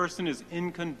 this person is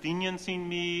inconveniencing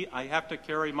me, I have to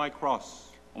carry my cross.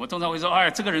 我们通常会说，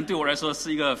哎，这个人对我来说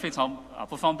是一个非常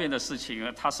不方便的事情，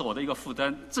他是我的一个负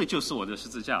担，这就是我的十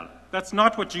字架了。 That's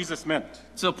not what Jesus meant.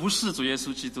 这不是主耶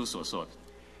稣基督所说的。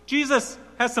 Jesus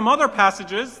has some other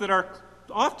passages that are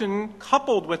often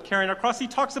coupled with carrying our cross. He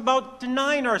talks about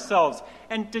denying ourselves,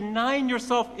 and denying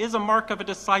yourself is a mark of a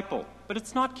disciple, but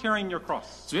it's not carrying your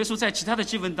cross. 主耶稣在其他的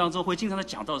经文当中会经常的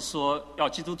讲到说，要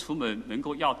基督徒们能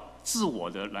够要自我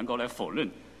的能够来否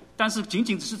认，但是仅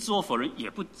仅只是自我否认，也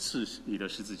不是你的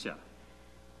十字架。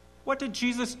 What did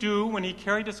Jesus do when he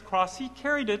carried his cross? He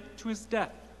carried it to his death.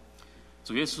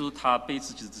 主耶稣他背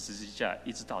自己的十字架，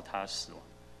一直到他死亡。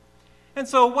 And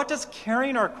so, what does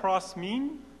carrying our cross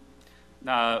mean?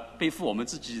 那背负我们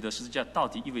自己的十字架到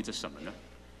底意味着什么呢？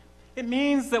 It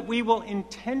means that we will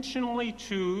intentionally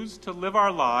choose to live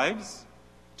our lives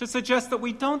to suggest that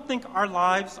we don't think our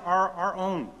lives are our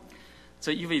own.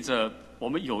 这意味着我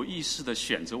们有意识的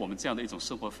选择我们这样的一种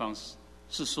生活方式，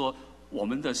是说我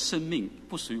们的生命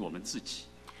不属于我们自己。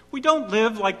 We don't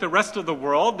live like the rest of the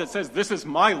world that says, this is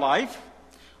my life.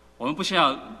 我们不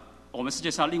像我们世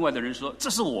界上另外的人说，这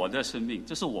是我的生命，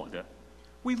这是我的。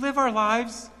 We live our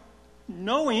lives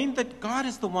knowing that God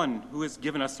is the one who has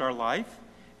given us our life,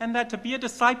 and that to be a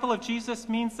disciple of Jesus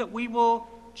means that we will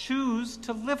choose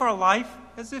to live our life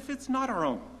as if it's not our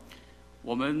own.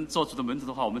 我们做主的门徒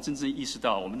的话，我们真正意识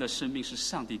到我们的生命是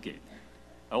上帝给的，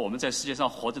而我们在世界上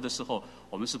活着的时候，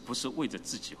我们是不是为着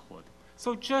自己活的？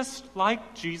 So just like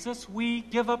Jesus, we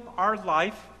give up our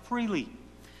life freely.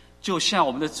 就像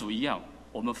我们的主一样，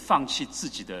我们放弃自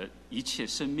己的一切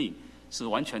生命是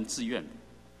完全自愿的。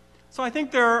 So I think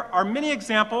there are many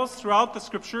examples throughout the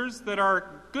scriptures that are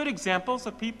good examples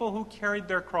of people who carried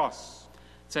their cross.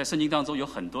 在圣经当中有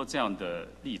很多这样的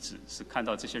例子，是看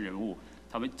到这些人物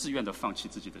他们自愿的放弃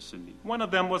自己的生命。 One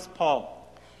of them was Paul.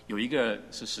 有一个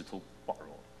是使徒保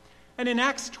罗， And in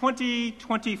Acts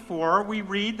 20:24, we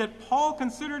read that Paul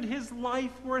considered his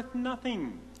life worth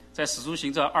nothing. 在使徒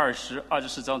行传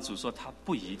24章，主说他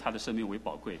不以他的生命为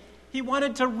宝贵， He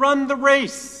wanted to run the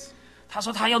race. 他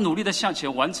说他要努力的向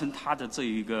前完成他的这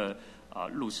一个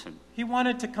路程。 He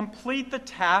wanted to complete the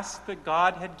task that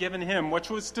God had given him,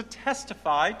 which was to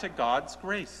testify to God's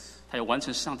grace. 他要完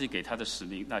成上帝给他的使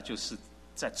命，那就是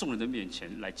在众人的面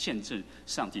前来见证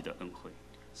上帝的恩惠。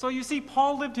 So you see,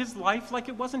 Paul lived his life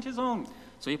like it wasn't his own.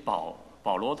 所以保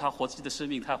罗他活自己的生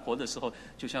命，他活的时候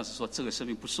就像是说，这个生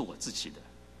命不是我自己的。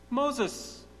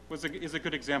 Moses is a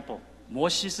good example. 摩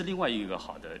西是另外一个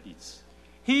好的例子。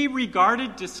 He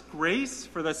regarded disgrace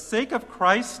for the sake of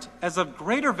Christ as of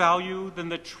greater value than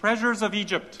the treasures of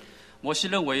Egypt. 摩西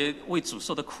认为为主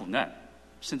受的苦难，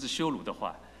甚至羞辱的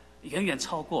话，远远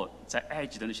超过在埃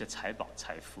及的那些财宝、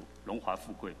财富、荣华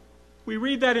富贵。 We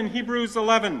read that in Hebrews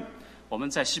 11. 我们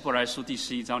在希伯来书第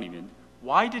11章里面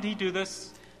Why did he do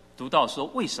this? 读到说，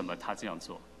为什么他这样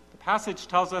做？ The passage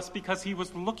tells us because he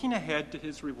was looking ahead to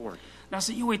his reward. 那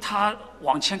是因为他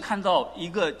往前看到一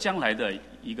个将来的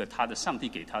一个他的上帝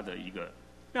给他的一个。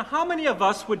 Now, how many of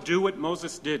us would do what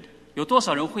Moses did? 有多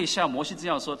少人会像摩西这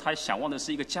样说，他想望的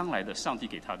是一个将来的上帝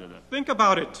给他的呢？ Think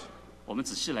about it. 我们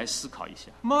仔细来思考一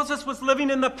下。 Moses was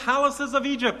living in the palaces of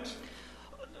Egypt.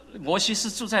 摩西是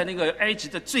住在那个埃及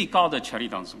的最高的权力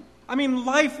当中， I mean,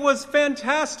 life was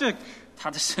fantastic.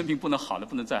 他的生命不能好的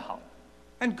不能再好。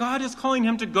 And God is calling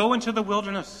him to go into the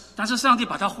wilderness, 但是上帝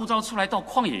把他呼召出来到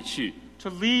旷野去， to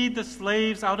lead the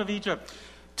slaves out of Egypt.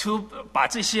 把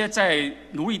这些在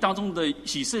奴隶当中的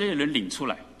以色列人领出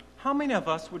来。 How many of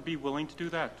us would be willing to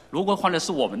do that? 如果换的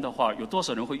是我们的话，有多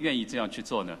少人会愿意这样去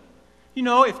做呢？ You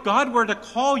know, if God were to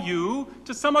call you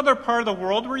to some other part of the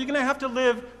world where you're going to have to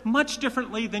live much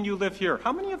differently than you live here,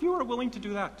 how many of you are willing to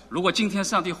do that? 如果今天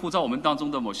上帝呼召我们当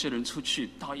中的某些人出去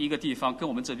到一个地方，跟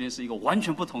我们这边是一个完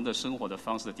全不同的生活的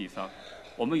方式的地方，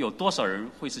我们有多少人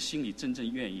会是心里真正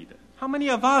愿意的？ How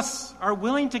many of us are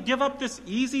willing to give up this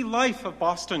easy life of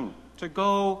Boston to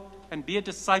go and be a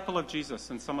disciple of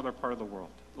Jesus in some other part of the world?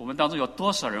 我们当中有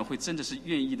多少人会真的是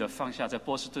愿意的放下在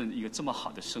波士顿一个这么好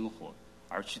的生活，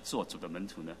而去做主的门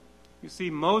徒呢？ You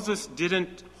see, Moses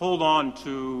didn't hold on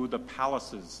to the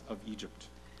palaces of Egypt.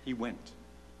 He went.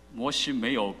 摩西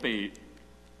没有被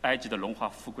埃及的荣华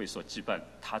富贵所羁绊，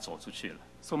他走出去了。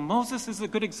 So Moses is a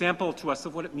good example to us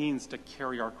of what it means to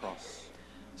carry our cross.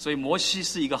 所以摩西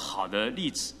是一个好的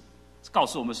例子，告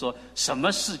诉我们说什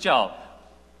么是叫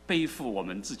背负我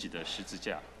们自己的十字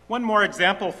架。 One more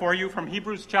example for you from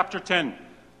Hebrews chapter 10.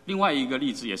 另外一个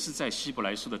例子也是在希伯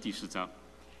来书的第10章。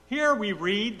 Here we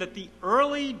read that the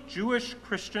early Jewish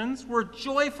Christians were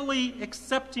joyfully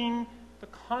accepting the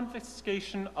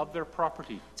confiscation of their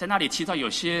property. 在那里提到有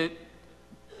些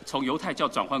从犹太教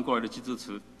转换过来的基督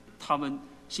徒，他们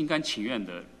心甘情愿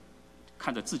的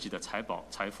看着自己的财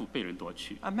富被人夺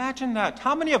去。 Imagine that.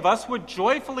 How many of us would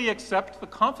joyfully accept the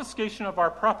confiscation of our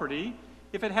property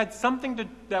if it had something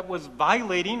that was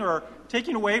violating or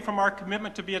taking away from our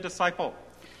commitment to be a disciple?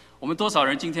 我们多少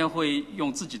人今天会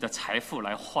用自己的财富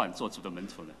来换做主的门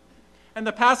徒呢？ And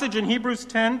the passage in Hebrews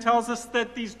 10 tells us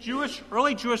that these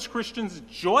early Jewish Christians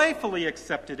joyfully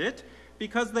accepted it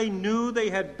because they knew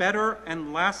they had better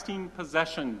and lasting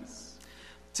possessions.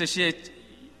 这些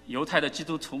犹太的基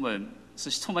督徒们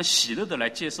是充满喜乐的来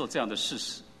接受这样的事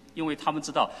实，因为他们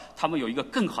知道他们有一个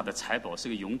更好的财宝，是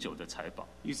一个永久的财宝，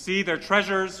 You see, their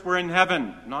treasures were in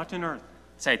heaven, not in earth.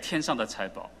 在天上的财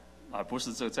宝，而不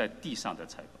是这在地上的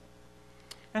财宝。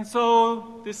 And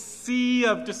so this sea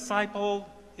of disciple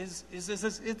is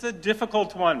it's a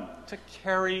difficult one to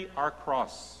carry our cross.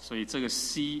 所以这个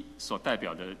C 所代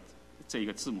表的这一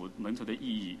个字母门徒的意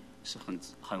义是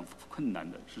很困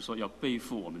难的，是说要背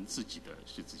负我们自己的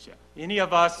十字架。 Any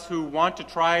of us who want to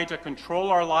try to control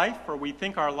our life, or we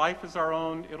think our life is our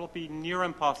own, it'll be near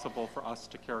impossible for us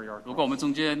to carry our 如果我 cross. 们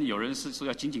中间有人是说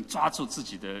要紧紧抓住自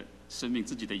己的生命、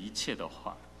自己的一切的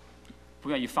话，不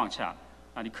愿意放下，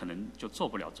那你可能就做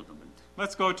不了主的门徒。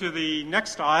 Let's go to the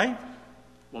next I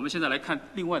我们现在来看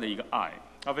另外的一个爱，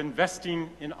 of investing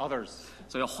in others.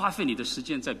 所以要花费你的时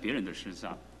间在别人的身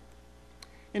上。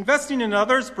 Investing in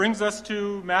others brings us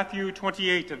to Matthew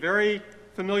 28, a very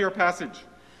familiar passage.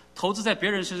 投资在别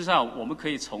人身上，我们可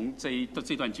以从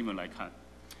这段经文来看。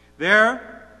 There,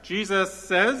 Jesus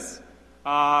says,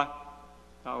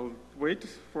 I'll wait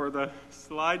for the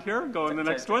slide here, go in the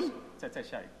next one. 再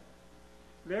下一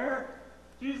个。 There,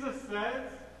 Jesus says,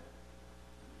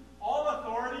 all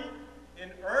authority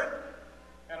in earth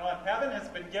and on heaven has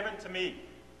been given to me.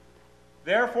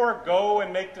 Therefore, go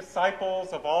and make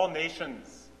disciples of all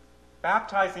nations,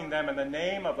 baptizing them in the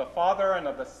name of the Father and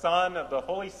of the Son and of the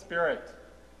Holy Spirit,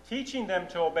 teaching them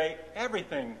to obey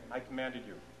everything I commanded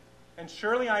you. And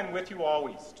surely I am with you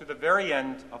always, to the very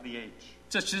end of the age.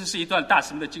 这其实是一段大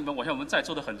使命的经文，我想我们在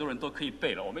座的很多人都可以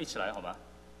背了。我们一起来好吗？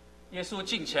耶稣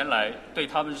近前来对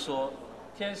他们说：“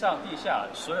天上地下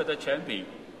所有的权柄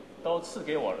都赐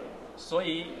给我了，所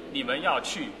以你们要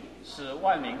去，使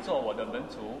万民做我的门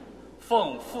徒，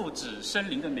奉父子圣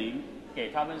灵的名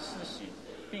给他们施洗，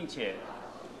并且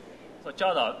所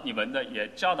教导你们的，也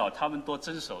教导他们多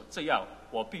遵守。这样，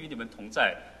我必与你们同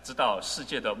在，直到世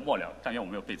界的末了。”但愿我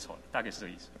没有背错，大概是这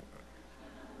个意思。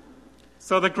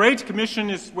 So the Great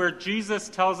Commission is where Jesus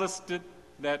tells us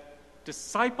that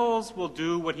disciples will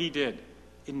do what he did,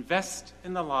 invest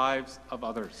in the lives of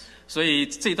others. 所以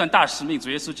这一段大使命，主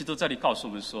耶稣基督在这里告诉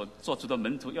我们说，做主的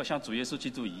门徒要像主耶稣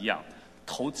基督一样，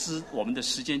投资我们的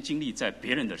时间精力在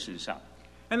别人的身上。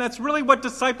 And that's really what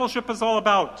discipleship is all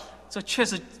about. 这确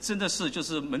实真的是就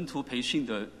是门徒培训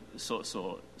的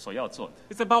所要做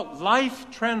的。 It's about life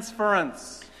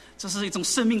transference. 这是一种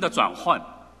生命的转换，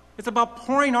 It's about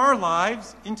pouring our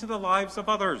lives into the lives of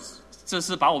others. 这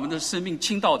是把我们的生命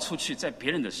倾倒出去，在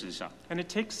别人的身上。 And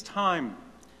it takes time.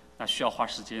 那需要花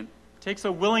时间。takes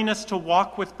a willingness to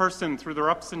walk with person through their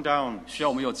ups and downs. 需要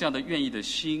我们有这样的愿意的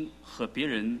心，和别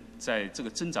人在这个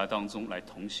挣扎当中来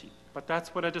同行。But that's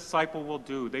what a disciple will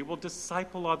do. They will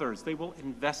disciple others. They will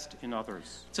invest in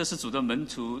others. 这是主的门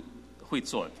徒会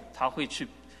做的，他会去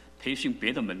培训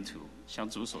别的门徒，像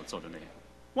主所做的那样。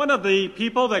One of the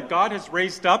people that God has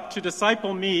raised up to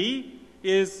disciple me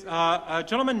is a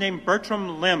gentleman named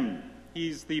Bertram Lim.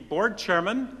 He's the board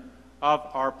chairman of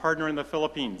our partner in the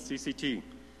Philippines, CCT.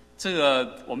 这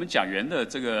个我们讲员的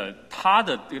他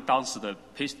的这个当时的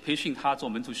培训他做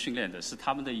门徒训练的是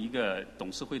他们的一个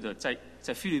董事会的在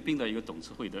菲律宾的一个董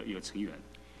事会的一个成员，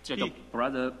叫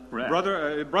Brother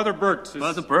Bert. Brother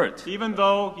Bert. Even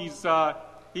though he's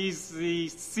the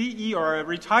CEO or a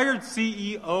retired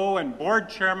CEO and board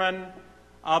chairman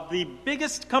of the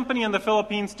biggest company in the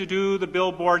Philippines to do the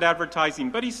billboard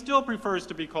advertising, but he still prefers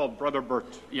to be called Brother Bert.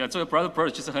 这个 Brother Bert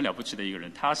其实很了不起的一个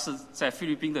人，他是在菲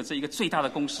律宾的这一个最大的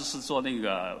公司是做那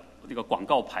个广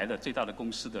告牌的最大的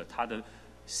公司的，他的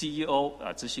CEO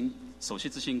首席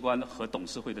执行官和董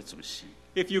事会的主席。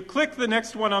If you click the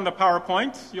next one on the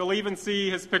PowerPoint, you'll even see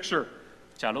his picture.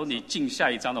 假如你进下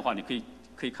一张的话，你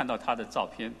可以看到他的照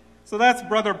片。So that's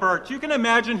Brother Bert. You can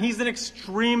imagine he's an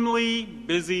extremely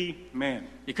busy man.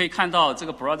 你可以看到这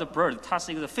个 Brother Bert， 他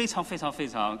是一个非常非常非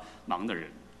常忙的人。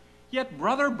Yet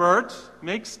Brother Bert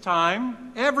makes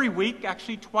time every week,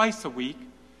 actually twice a week,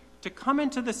 to come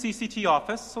into the CCT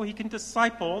office so he can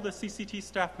disciple the CCT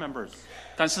staff members.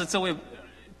 但是这位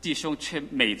弟兄却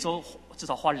每周至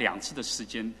少花2次的时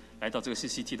间来到这个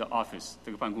CCT 的 office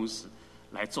这个办公室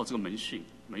来做这个门训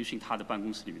他的办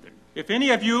公室里面的人。If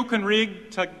any of you can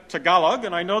read Tagalog,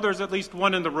 and I know there's at least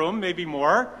one in the room, maybe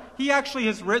more, he actually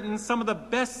has written some of the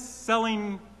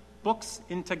best-selling books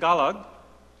in Tagalog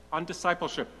on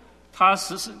discipleship.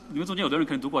 你们中间有的人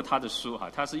可能读过他的书哈，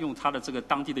他是用他的这个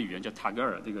当地的语言叫塔格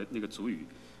尔那个族语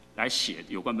来写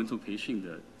有关门徒培训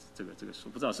的这个书，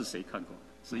不知道是谁看过，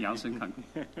是杨生看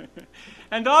过。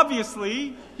And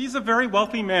obviously, he's a very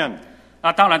wealthy man.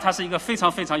 那当然，他是一个非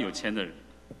常非常有钱的人。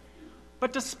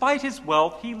But despite his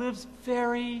wealth, he lives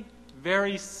very,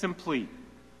 very simply,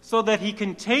 so that he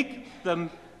can take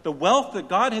the wealth that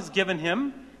God has given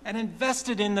him and invest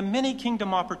it in the many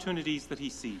kingdom opportunities that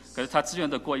he sees. 可是他自愿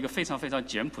的过一个非常非常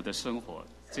简朴的生活，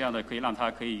这样的可以让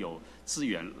他可以有资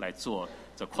源来做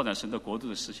这扩展神的国度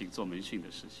的事情，做门训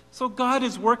的事情。So God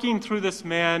is working through this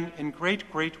man in great,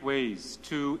 great ways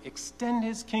to extend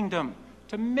his kingdom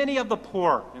to many of the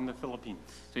poor in the Philippines.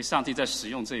 所以上帝在使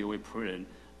用这一位仆人，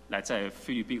来在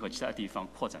菲律宾和其他地方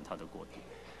扩展他的国度。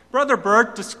Brother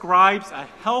Bert describes a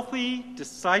healthy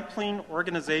discipling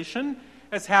organization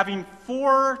as having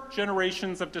 4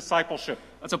 generations of discipleship.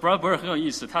 这 Brother Bert 很有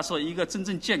意思，他说一个真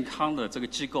正健康的这个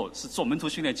机构是做门徒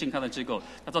训练健康的机构，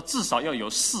他说至少要有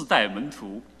4代门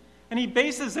徒。And he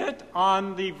bases it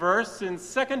on the verse in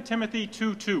 2 Timothy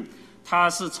 2:2. 他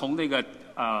是从那个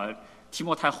提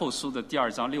摩太后书的第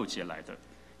2章6节来的。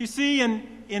You see,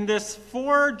 in this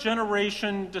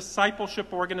 4-generation discipleship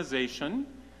organization,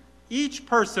 each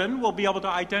person will be able to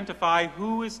identify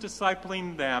who is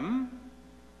discipling them,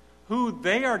 who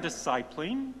they are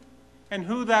discipling, and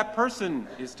who that person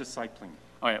is discipling.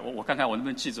 我看看我能不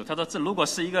能记住。他说，这如果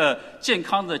是一个健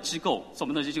康的机构，做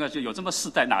门徒训练就有这么4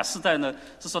代，哪4代呢？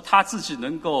是说他自己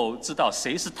能够知道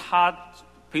谁是他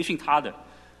培训他的，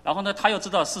然后呢，他又知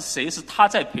道是谁是他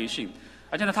在培训。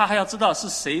而且呢，他还要知道是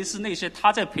谁是那些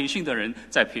他在培训的人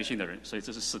在培训的人，所以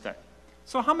这是4代。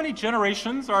So how many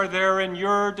generations are there in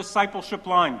your discipleship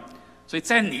line? 所以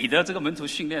在你的这个门徒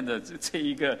训练的这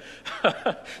一个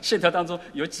线条当中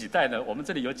有几代呢？我们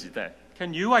这里有几代？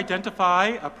 Can you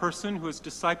identify a person who has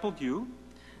discipled you?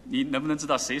 你能不能知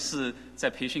道谁是在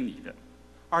培训你的？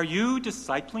 Are you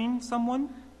discipling someone?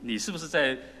 你是不是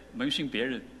在门训别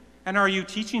人？ And are you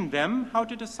teaching them how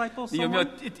to disciple 你有没有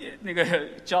someone?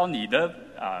 教你的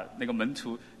那个门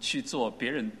徒去做别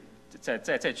人，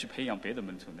再去培养别的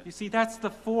门徒呢？ You see, that's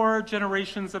the 4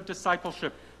 generations of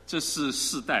discipleship. 这是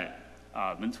4代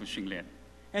门徒训练。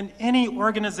 And any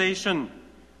organization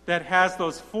that has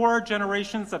those 4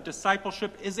 generations of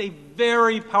discipleship is a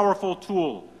very powerful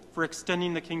tool for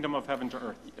extending the kingdom of heaven to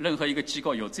earth. 任何一个机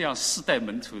构有这样4代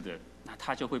门徒的，那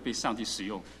他就会被上帝使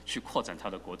用去扩展他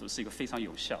的国度，是一个非常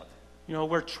有效的。You know,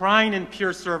 we're trying in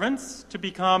Peer Servants to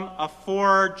become a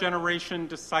 4-generation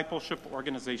discipleship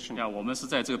organization. 我们是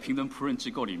在这个平等仆人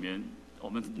机构里面，我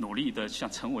们努力的想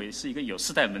成为是一个有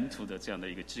4代门徒的这样的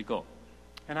一个机构。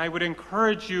And I would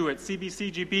encourage you at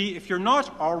CBCGB, if you're not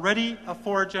already a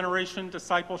 4-generation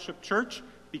discipleship church,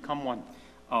 become one.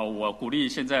 我鼓励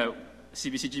现在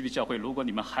CBCGB 教会，如果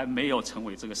你们还没有成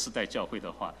为这个世代教会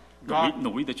的话，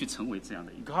努力的去成为这样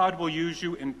的一个。God will use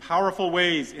you in powerful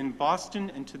ways in Boston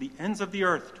and to the ends of the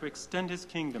earth to extend His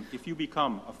kingdom if you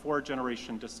become a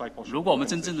four-generation discipleship. 如果我们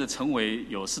真正的成为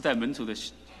有世代门徒的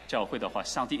教会的话，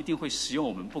上帝一定会使用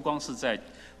我们，不光是在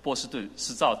波士顿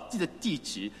石造的地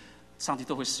级，上帝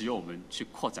都会使用我们去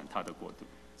扩展他的国度。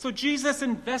So Jesus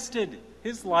invested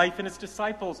His life in His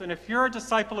disciples, and if you're a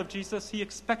disciple of Jesus, He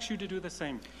expects you to do the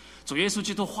same. 主耶稣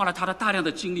基督花了他的大量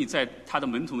的精力在他的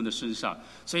门徒们的身上，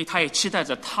所以他也期待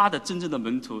着他的真正的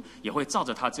门徒也会照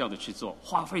着他这样的去做，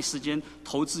花费时间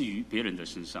投资于别人的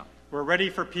身上。We're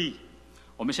ready for P.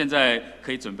 我们现在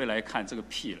可以准备来看这个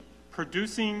P 了，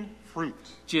 Producing fruit.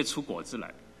 结出果子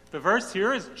来。 The verse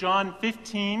here is John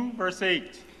 15, verse 8.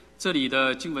 这里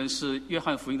的经文是约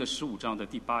翰福音的15章的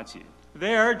第8节。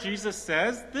There, Jesus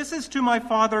says, "This is to my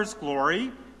Father's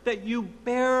glory, that you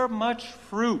bear much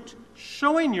fruit,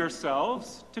 showing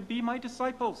yourselves to be my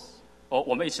disciples."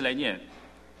 我们一起来念：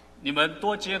你们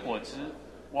多结果子，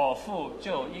我父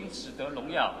就因此得荣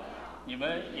耀，你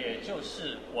们也就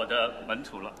是我的门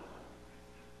徒了。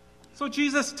So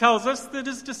Jesus tells us that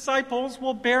His disciples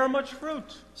will bear much fruit.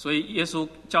 所以耶稣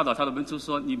教导他的门徒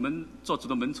说：你们做主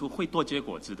的门徒会多结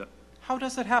果子的。 How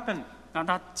does it happen?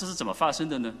 那这是怎么发生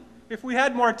的呢？ If we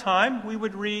had more time, we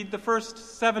would read the first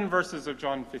 7 verses of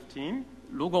John 15.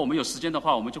 如果我们有时间的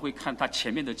话，我们就会看他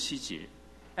前面的7节。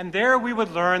And there we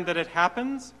would learn that it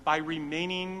happens by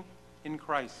remaining in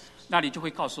Christ. 那里就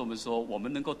会告诉我们说，我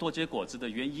们能够多结果子的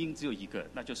原因只有一个，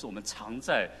那就是我们常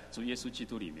在主耶稣基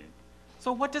督里面。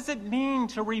So what does it mean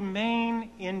to remain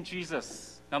in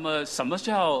Jesus? 那么，什么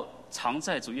叫常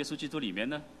在主耶稣基督里面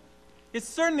呢？ It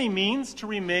certainly means to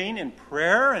remain in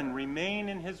prayer and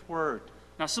remain in His Word.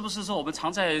 那是不是说我们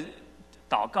常在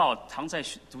祷告、常在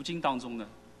读经当中呢？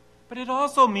 But it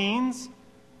also means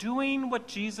doing what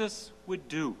Jesus would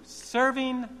do,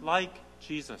 serving like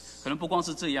Jesus. 可能不光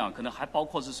是这样，可能还包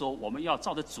括是说，我们要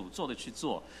照着主做的去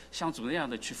做，像主那样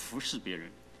的去服侍别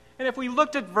人。 And if we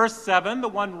looked at verse 7, the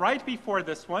one right before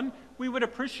this one, we would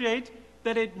appreciate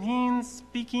that it means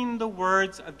speaking the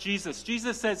words of Jesus.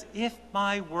 Jesus says, "If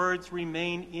my words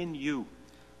remain in you."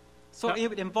 So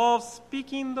it involves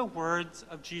speaking the words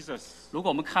of Jesus. 如果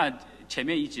我们看前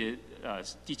面一节，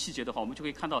第7节的话，我们就可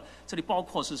以看到，这里包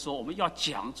括是说，我们要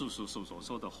讲主所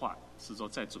说的话，是说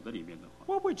在主的里面的话。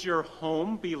What would your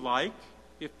home be like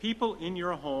if people in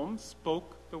your home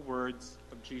spoke the words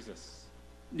of Jesus?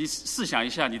 你试想一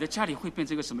下，你的家里会变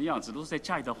成一个什么样子？如果在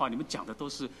家里的话，你们讲的都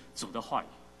是主的话语。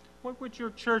What would your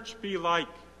church be like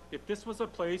if this was a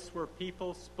place where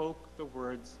people spoke the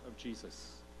words of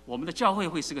Jesus? 我们的教会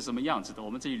会是个什么样子的？我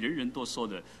们这里人人都说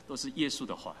的都是耶稣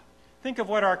的话。Think of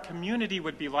what our community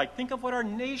would be like. Think of what our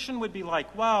nation would be like.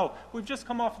 Wow, we've just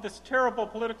come off this terrible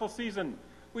political season.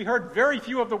 We heard very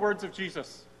few of the words of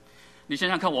Jesus. 你想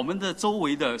想看，我们的周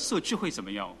围的社区会怎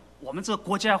么样？我们这个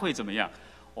国家会怎么样？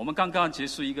我们刚刚结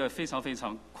束一个非常非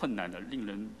常困难的、令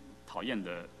人讨厌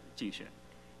的竞选。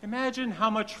Imagine how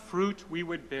much fruit we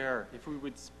would bear if we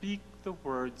would speak the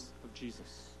words of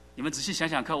Jesus. 你们仔细想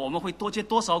想看，我们会多结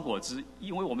多少果子？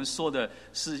因为我们说的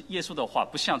是耶稣的话，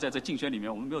不像在这竞选里面，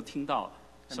我们没有听到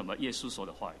什么耶稣说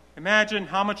的话语。Imagine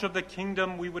how much of the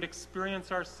kingdom we would experience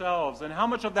ourselves and how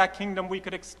much of that kingdom we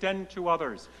could extend to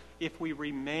others if we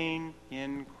remain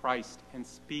in Christ and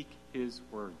speak His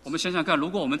words. 我们想想看，如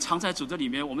果我们常在主的里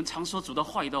面，我们常说主的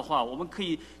话语的话，我们可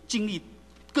以经历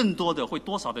更多的，会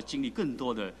多少的经历更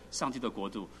多的上帝的国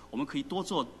度？我们可以多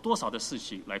做多少的事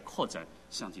情来扩展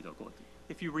上帝的国度？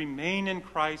 If you remain in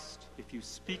Christ, if you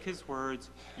speak His words,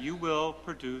 you will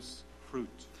produce fruit.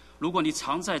 如果你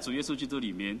常在主耶稣基督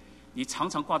里面，你常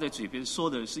常挂在嘴边说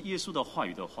的是耶稣的话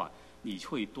语的话，你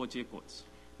会多结果子。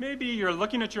Maybe you're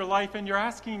looking at your life and you're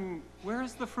asking, where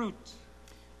is the fruit?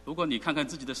 如果你看看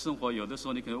自己的生活，有的时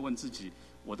候你可能问自己，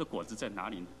我的果子在哪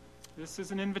里呢？ This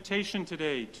is an invitation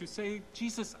today to say,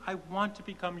 Jesus, I want to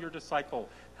become your disciple.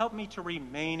 Help me to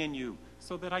remain in you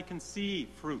so that I can see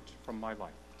fruit from my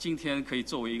life. 今天可以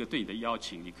作为一个对你的邀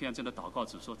请，你可以让这样的祷告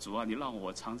主说：主啊，你让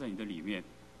我藏在你的里面，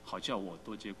好叫我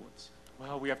多结果子。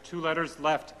 Well, we have 2 letters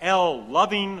left. L,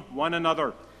 loving one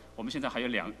another. 我们现在还有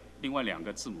另外2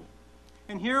个字母。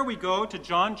 And here we go to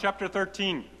John chapter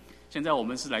 13. 现在我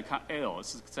们是来看 L，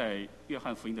 是在约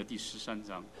翰福音的第13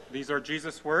章。 These are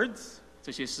Jesus' words.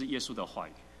 这些是耶稣的话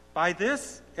语。 By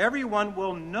this, everyone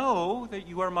will know that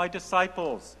you are my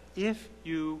disciples, if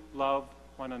you love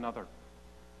one another.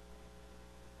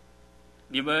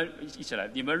 你们一起来，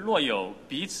你们若有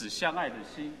彼此相爱的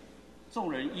心，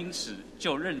众人因此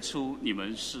就认出你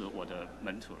们是我的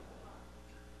门徒了。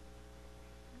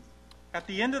 At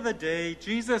the end of the day,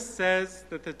 Jesus says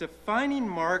that the defining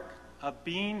mark of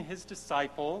being his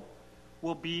disciple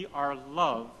will be our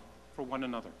love for one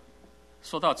another.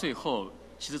 说到最后，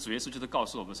其实主耶稣就是告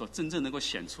诉我们说，真正能够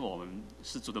显出我们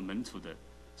是主的门徒的，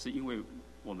是因为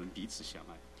我们彼此相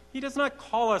爱。He does not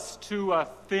call us to a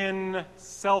thin,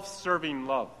 self-serving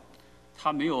love.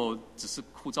 他没有只是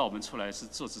呼召我们出来是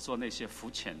只做那些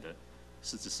肤浅的，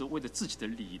是只是为了自己的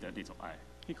利益的那种爱。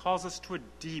He calls us to a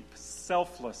deep,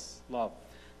 selfless love.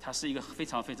 它是一个非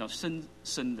常非常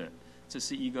深的，这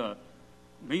是一个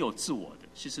没有自我的、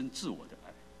牺牲自我的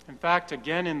爱。In fact,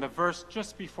 again in the verse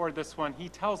just before this one, he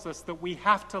tells us that we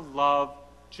have to love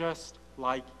just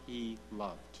like he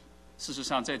loved. 事实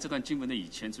上，在这段经文的以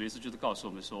前，主耶稣就是告诉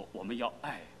我们说，我们要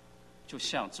爱，就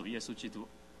像主耶稣基督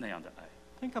那样的爱。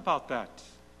Think about that.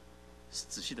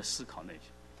 仔细的思考那些，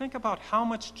 Think about how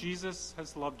much Jesus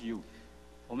has loved you.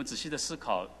 我们仔细的思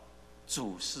考，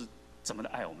主是怎么的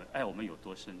爱我们，爱我们有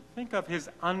多深。Think of his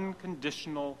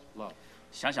unconditional love.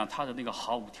 想想他的那个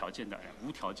毫无条件的爱，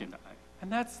无条件的爱。And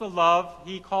that's the love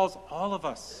he calls all of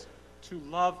us to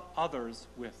love others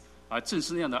with. 而正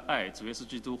是那样的爱，主耶稣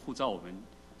基督呼召我们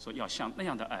说，要像那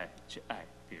样的爱去爱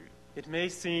别人。It may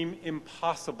seem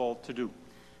impossible to do.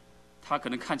 他可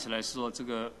能看起来说，这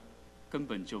个根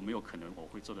本就没有可能我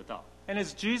会做得到。And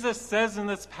as Jesus says in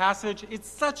this passage, it's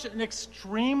such an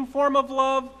extreme form of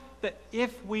love that if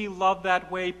we love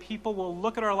that way, people will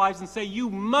look at our lives and say,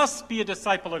 you must be a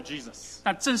disciple of Jesus.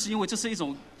 但正是因为这是一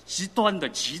种极端的、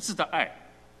极致的爱，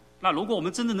那如果我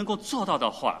们真的能够做到的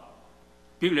话，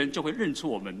别人就会认出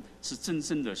我们是真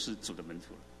正的是主的门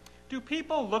徒了。Do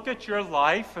people look at your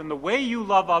life and the way you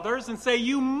love others and say,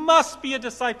 you must be a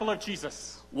disciple of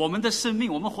Jesus? 我们的生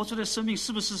命，我们活出的生命，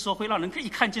是不是说会让人可以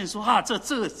看见说啊，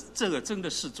这个真的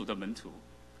是主的门徒？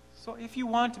 So if you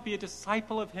want to be a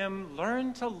disciple of him,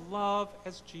 learn to love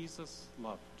as Jesus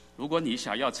loved. 如果你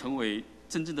想要成为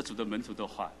真正的主的门徒的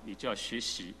话，你就要学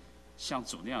习像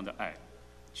主那样的爱，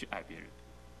去爱别人。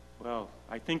 Well,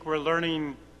 I think we're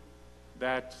learning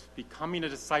that becoming a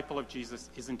disciple of Jesus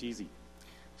isn't easy.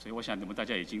 所以我想你们大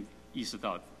家已经意识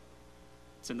到，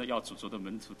真的要主的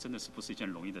门徒，真的是不是一件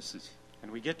容易的事情。 And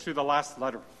we get to the last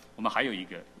letter. 我们还有一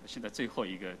个，现在最后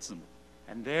一个字母，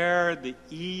 And there, the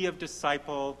E of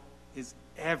disciple is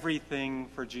everything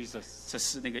for Jesus. 这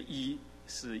是那个一，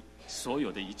是所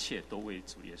有的一切都为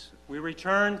主耶稣。 We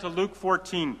return to Luke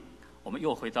 14. 我们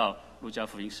又回到路加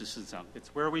福音14章，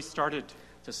 It's where we started.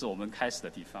 这是我们开始的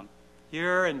地方。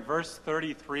 Here in verse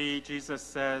 33, Jesus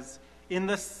says, In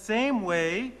the same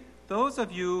way, those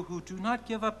of you who do not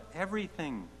give up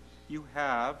everything you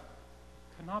have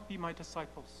cannot be my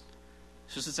disciples.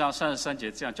 14章33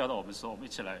节这样教导我们说，我们一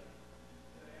起来。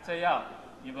这样，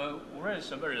你们无论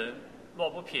什么人，若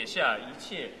不撇下一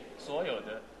切所有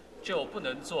的，就不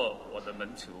能做我的门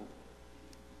徒。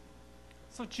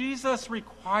 So Jesus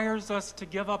requires us to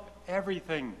give up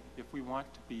everything if we want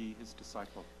to be his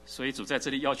disciple. 所以主在这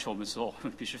里要求我们说，我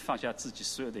们必须放下自己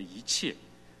所有的一切，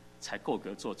才够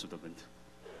格做主的门徒。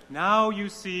 Now you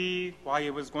see why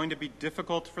it was going to be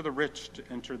difficult for the rich to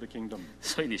enter the kingdom.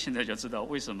 所以你现在就知道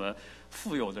为什么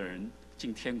富有的人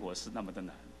进天国是那么的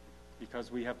难， Because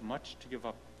we have much to give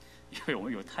up. 因为我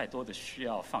们有太多的需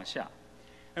要放下。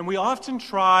 And we often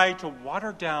try to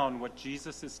water down what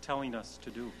Jesus is telling us to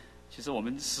do. 其实我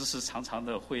们时常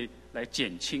的会来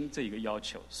减轻这一个要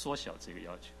求，缩小这个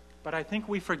要求。 But I think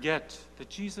we forget that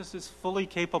Jesus is fully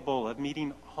capable of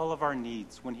meeting all of our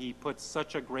needs when he puts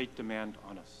such a great demand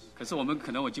on us. 可是我们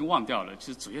可能已经忘掉了，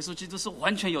其实主耶稣基督是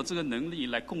完全有这个能力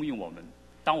来供应我们。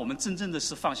当我们真正的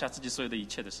是放下自己所有的一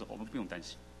切的时候，我们不用担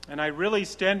心。 And I really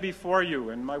stand before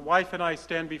you, and my wife and I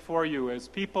stand before you as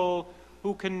people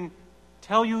who can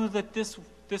tell you that this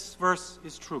verse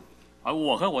is true. 而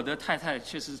我和我的太太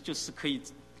确实就是可以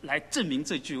来证明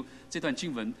这段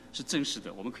经文是真实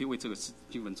的，我们可以为这个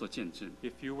经文做见证。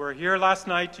 If you were here last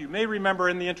night, you may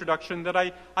remember in the introduction that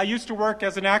I used to work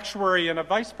as an actuary and a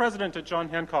vice president at John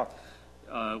Hancock.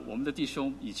 我们的弟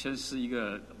兄以前是一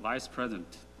个 vice president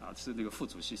啊，是那个副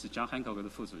主席，是 John Hancock 的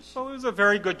副主席。 So it was a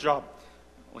very good job.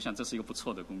 我想这是一个不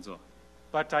错的工作。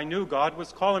 But I knew God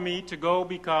was calling me to go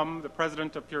become the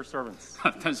president of Pure Servants.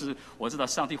 但是我知道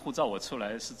上帝呼召我出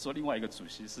来是做另外一个主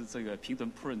席，是这个平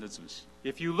等仆人的主席。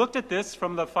 If you looked at this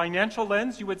from the financial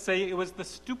lens, you would say it was the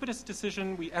stupidest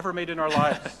decision we ever made in our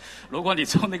lives. 如果你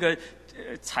从那个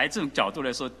财政角度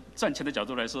来说，赚钱的角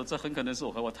度来说，这很可能是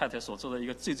我和我太太所做的一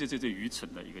个最愚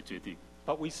蠢的一个决定。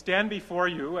 But we stand before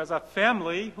you as a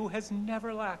family who has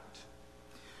never lacked.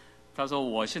 他说：“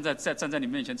我现在站在你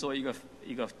面前作为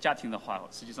一个家庭的话，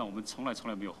实际上我们从来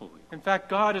没有后悔， In fact,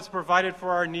 God has provided for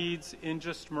our needs in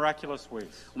just miraculous ways.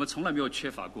 我们从来没有缺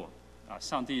乏过。啊，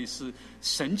上帝是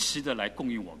神奇的来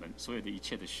供应我们所有的一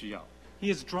切的需要。He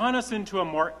has drawn us into a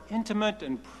more intimate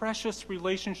and precious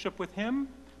relationship with Him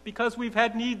because we've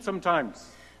had need sometimes.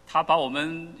 他把我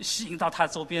们吸引到他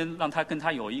周边，让他跟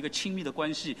他有一个亲密的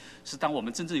关系，是当我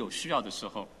们真正有需要的时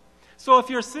候。So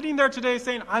if you're sitting there today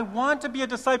saying, I want to be a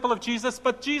disciple of Jesus,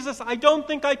 but Jesus, I don't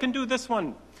think I can do this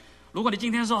one. 如果你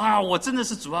今天说我真的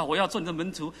是主啊，我要做你的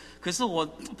门徒，可是我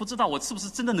不知道我是不是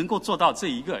真的能够做到这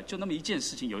一个，就那么一件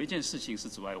事情，有一件事情是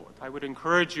阻碍我的。 I would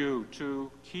encourage you to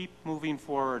keep moving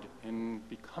forward in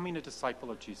becoming a disciple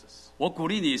of Jesus. 我鼓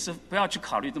励你是不要去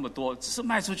考虑这么多，只是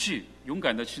迈出去，勇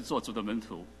敢的去做主的门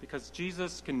徒， Because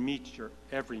Jesus can meet your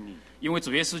every need. 因为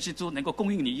主耶稣基督能够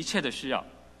供应你一切的需要。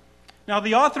 Now,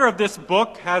 the author of this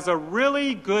book has a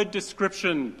really good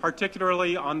description,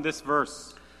 particularly on this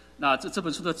verse. 那这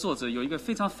本书的作者有一个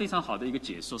非常非常好的一个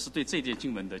解说，是对这节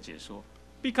经文的解说。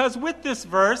 Because with this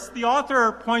verse, the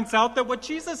author points out that what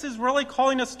Jesus is really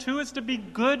calling us to is to be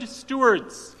good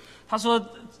stewards. 他说，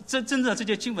真的这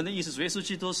节经文的意思，主耶稣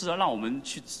基督是要让我们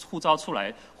去呼召出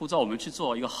来，呼召我们去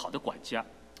做一个好的管家。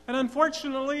 And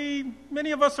unfortunately,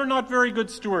 many of us are not very good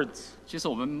stewards. 其实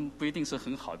我们不一定是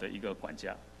很好的一个管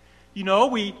家。 You know,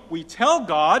 we tell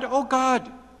God, oh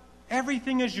God,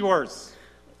 everything is yours.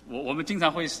 我们经常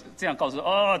会这样告诉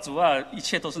主啊，一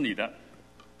切都是你的。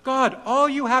 God, all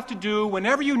you have to do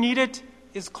whenever you need it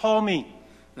is call me.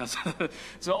 那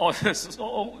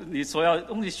你所要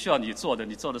东西需要你做的，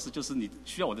你做的事就是你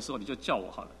需要我的时候，你就叫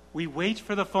我好了。 We wait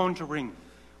for the phone to ring,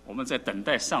 我们在等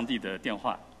待上帝的电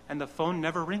话， and the phone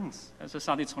never rings. 但是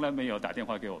上帝从来没有打电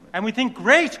话给我们。 And we think,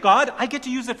 great, God, I get to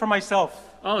use it for myself.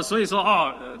 所以说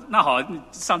那好，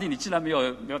上帝，你既然没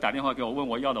有打电话给我问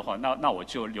我要的话，那我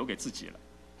就留给自己了。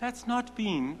 That's not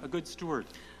being a good steward.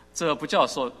 这不叫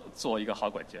说做一个好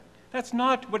管家， That's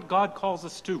not what God calls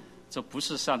us to. 这不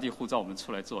是上帝呼召我们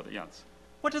出来做的样子。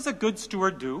 What does a good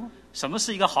steward do? 什么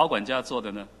是一个好管家做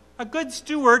的呢？ A good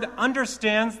steward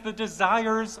understands the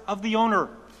desires of the owner.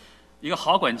 一个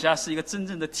好管家是一个真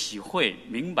正的体会、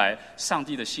明白上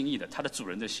帝的心意的，他的主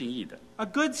人的心意的。 A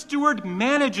good steward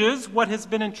manages what has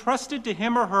been entrusted to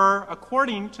him or her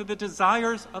according to the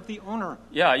desires of the owner.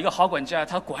 一个好管家，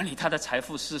他管理他的财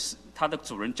富是他的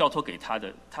主人交托给他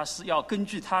的，他是要根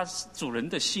据他主人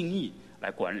的心意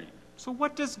来管理。 So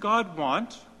what does God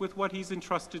want with what he's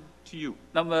entrusted to you?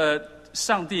 那么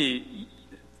上帝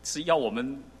是要我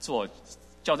们做，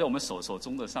交在我们手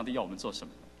中的，上帝要我们做什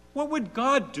么？ What would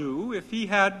God do if he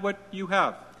had what you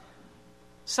have?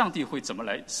 上帝会怎么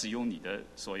来使用你的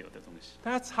所有的东西？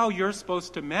 That's how you're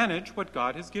supposed to manage what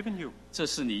God has given you. 这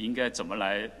是你应该怎么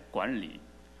来管理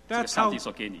这个 That's 上帝 how,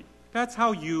 所给你。 that's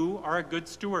how you are a good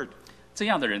steward. 这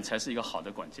样的人才是一个好的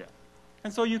管家。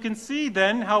 And so you can see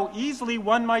then how easily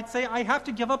one might say, I have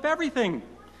to give up everything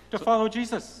to follow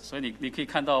Jesus. 所以你可以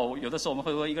看到，有的时候我们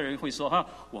会说，一个人会说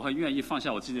我很愿意放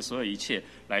下我自己的所有一切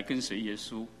来跟随耶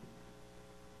稣。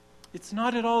 It's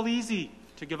not at all easy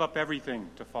to give up everything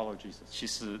to follow Jesus. 其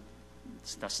实，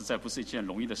它实在不是一件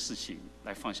容易的事情，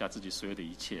来放下自己所有的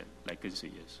一切来跟随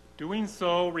耶稣。 Doing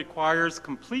so requires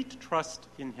complete trust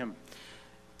in him.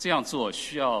 这样做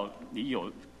需要你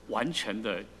有完全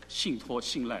的信托、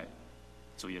信赖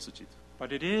主耶稣基督。 But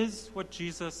it is what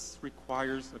Jesus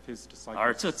requires of his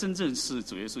而 disciples. 这真正是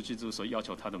主耶稣基督所要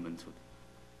求他的门徒的。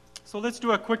 So let's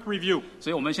do a quick review.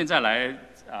 所以我们现在来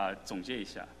总结一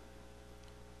下。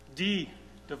 D,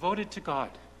 devoted to God.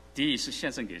 第一是献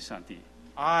身给上帝，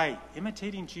 I,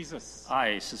 imitating Jesus.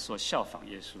 爱是说效仿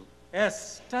耶稣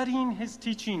S, studying his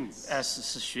teachings. ，S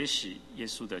是学习耶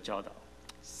稣的教导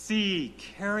C,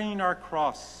 carrying our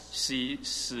cross. ，C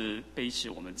是背起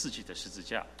我们自己的十字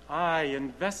架 I,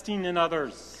 investing in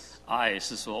others. ，I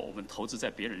是说我们投资在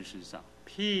别人身上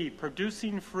P,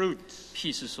 producing fruit.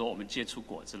 ，P 是说我们结出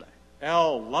果子来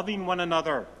L, loving one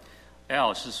another.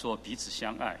 ，L 是说彼此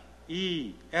相爱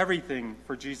E, everything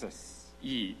for Jesus.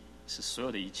 ，E 是所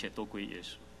有的一切都归耶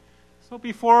稣。 So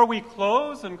before we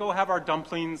close and go have our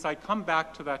dumplings, I come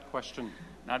back to that question.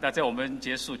 那在我们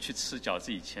结束去吃饺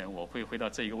子以前，我会回到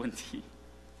这一个问题：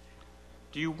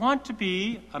 Do you want to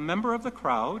be a member of the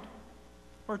crowd,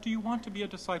 or do you want to be a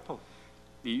disciple?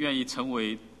 你愿意成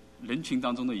为人群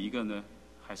当中的一个呢，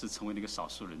还是成为那个少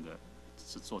数人的，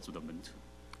是做主的门徒？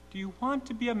 Do you want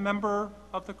to be a member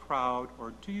of the crowd,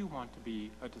 or do you want to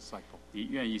be a disciple? 你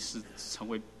愿意是成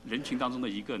为人群当中的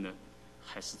一个呢，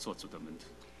还是做主的门徒？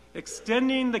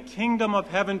 Extending the kingdom of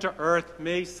heaven to earth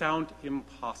may sound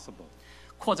impossible.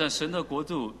 扩展神的国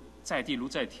度，在地如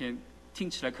在天，听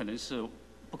起来可能是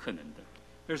不可能的。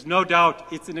There's no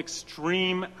doubt it's an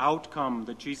extreme outcome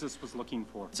that Jesus was looking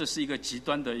for. 这是一个极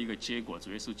端的一个结果，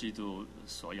主耶稣基督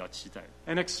所要期待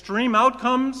的。 And extreme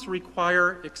outcomes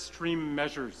require extreme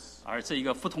measures. 而这一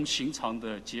个不同寻常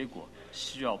的结果，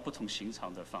需要不同寻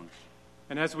常的方式。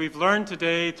 And as we've learned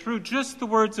today, through just the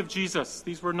words of Jesus,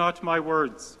 these were not my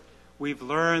words, we've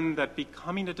learned that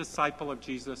becoming a disciple of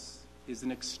Jesus is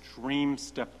an extreme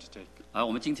step to take. 而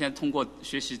我们今天通过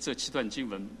学习这7段经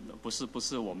文，不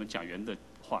是我们讲员的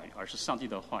话语，而是上帝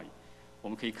的话语。我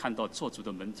们可以看到，做主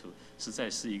的门徒实在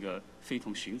是一个非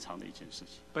同寻常的一件事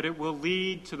情。 But it will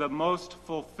lead to the most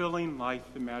fulfilling life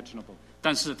imaginable.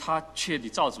 但是他却你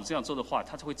照主这样做的话，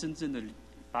他才会真正的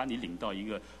把你领到一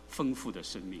个丰富的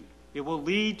生命。 It will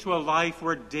lead to a life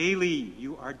where daily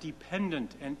you are dependent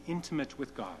and intimate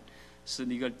with God. 是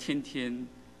一个天天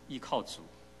依靠主、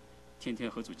天天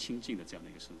和主亲近的这样的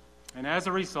一个生活。 And as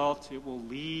a result, it will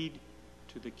lead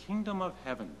to the kingdom of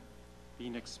heaven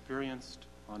being experienced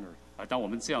on earth. 而当我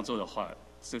们这样做的话，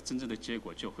这真正的结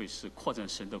果就会是扩展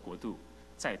神的国度，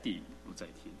在地如在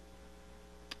天。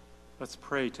 Let's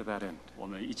pray to that end. 我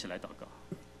们一起来祷告。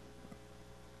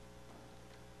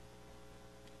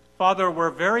 Father, we're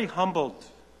very humbled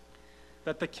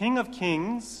that the King of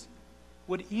Kings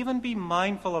would even be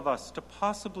mindful of us to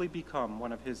possibly become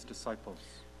one of his disciples.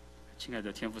 亲爱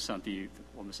的天父上帝，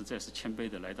我们实在是谦卑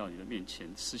的来到你的面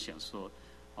前，思想说，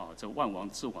这万王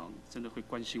之王真的会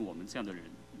关心我们这样的人，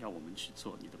要我们去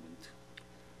做你的门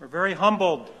徒。 We're very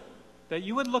humbled that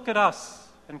you would look at us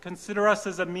and consider us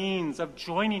as a means of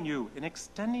joining you in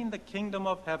extending the kingdom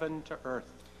of heaven to earth.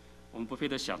 我们不非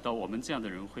得想到我们这样的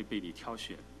人会被你挑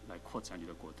选来扩展你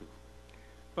的国度，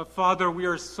 But Father, we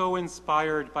are so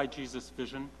inspired by Jesus'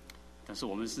 vision. 但是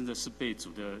我们真的是被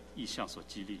主的意象所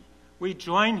激励。 We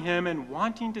join him in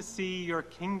wanting to see your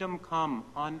kingdom come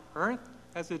on earth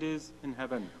as it is in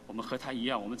heaven. 我们和他一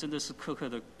样，我们真的是刻刻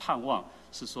的盼望，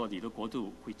是说你的国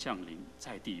度会降临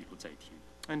在地如在天。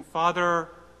 And Father,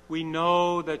 we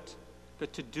know that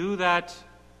to do that,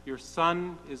 your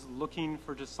Son is looking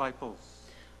for disciples.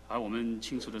 而我们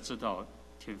清楚的知道，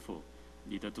天父，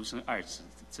你的独生爱子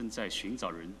正在寻找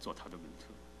人做他的门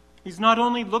徒。 He's not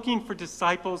only looking for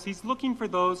disciples, he's looking for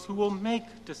those who will make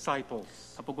disciples.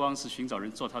 他不光是寻找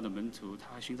人做他的门徒，他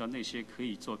还寻找那些可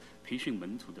以做培训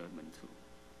门徒的门徒。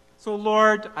 So,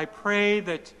 Lord, I pray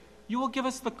that you will give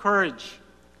us the courage,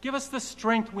 give us the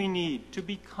strength we need to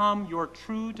become your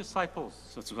true disciples.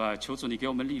 说主啊，求主你给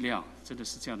我们力量，真的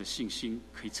是这样的信心，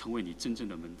可以成为你真正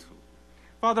的门徒。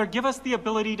 Father, give us the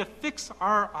ability to fix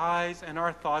our eyes and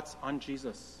our thoughts on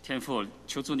Jesus. 天父，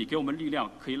求主你给我们力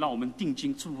量，可以让我们定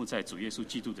睛注目在主耶稣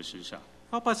基督的身上，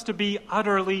 Help us to be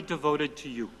utterly devoted to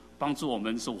you, 帮助我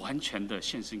们是完全的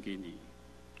献身给你。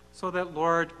 so that,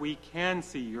 Lord, we can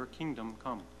see your kingdom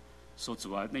come. 说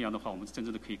主啊，那样的话，我们真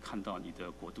正的可以看到你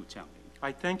的国度降临。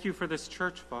 I thank you for this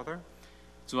church, Father.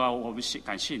 主啊，我们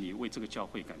感谢你，为这个教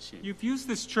会感谢你。 You've used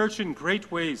this church in great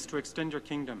ways to extend your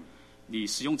kingdom. 你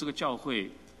使用这个教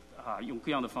会，用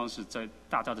各样的方式，在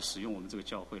大大的使用我们这个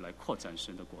教会来扩展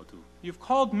神的国度。 You've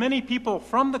called many people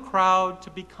from the crowd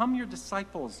to become your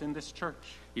disciples in this church.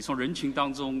 你从人群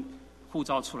当中呼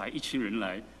召出来一群人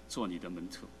来做你的门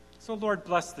徒。 So, Lord,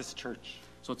 bless this church.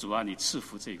 说主啊，你赐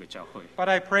福这个教会。 But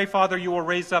I pray, Father, you will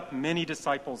raise up many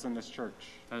disciples in this church.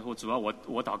 但是主啊，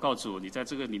我祷告主，你在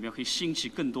这个里面可以兴起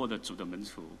更多的主的门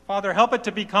徒。 Father, help it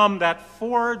to become that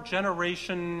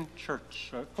four-generation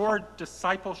church, four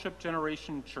discipleship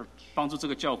generation church, 帮助这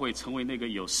个教会成为那个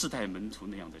有世代门徒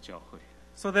那样的教会，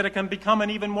 so that it can become an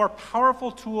even more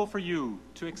powerful tool for you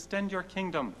to extend your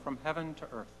kingdom from heaven to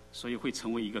earth. 所以会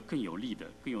成为一个更有力的、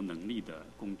更有能力的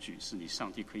工具，是你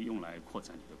上帝可以用来扩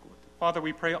展你的国度。 Father,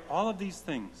 we pray all of these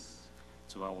things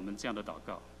主啊，我们这样的祷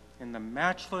告， in the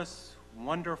matchless,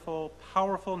 wonderful,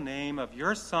 powerful name of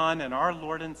your Son and our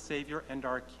Lord and Savior and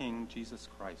our King, Jesus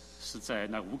Christ. 是在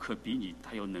那无可比拟、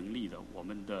他有能力的我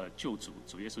们的救主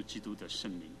主耶稣基督的圣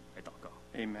名来祷告。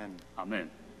 Amen. 阿门。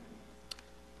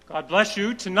 God bless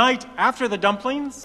you. Tonight, after the dumplings,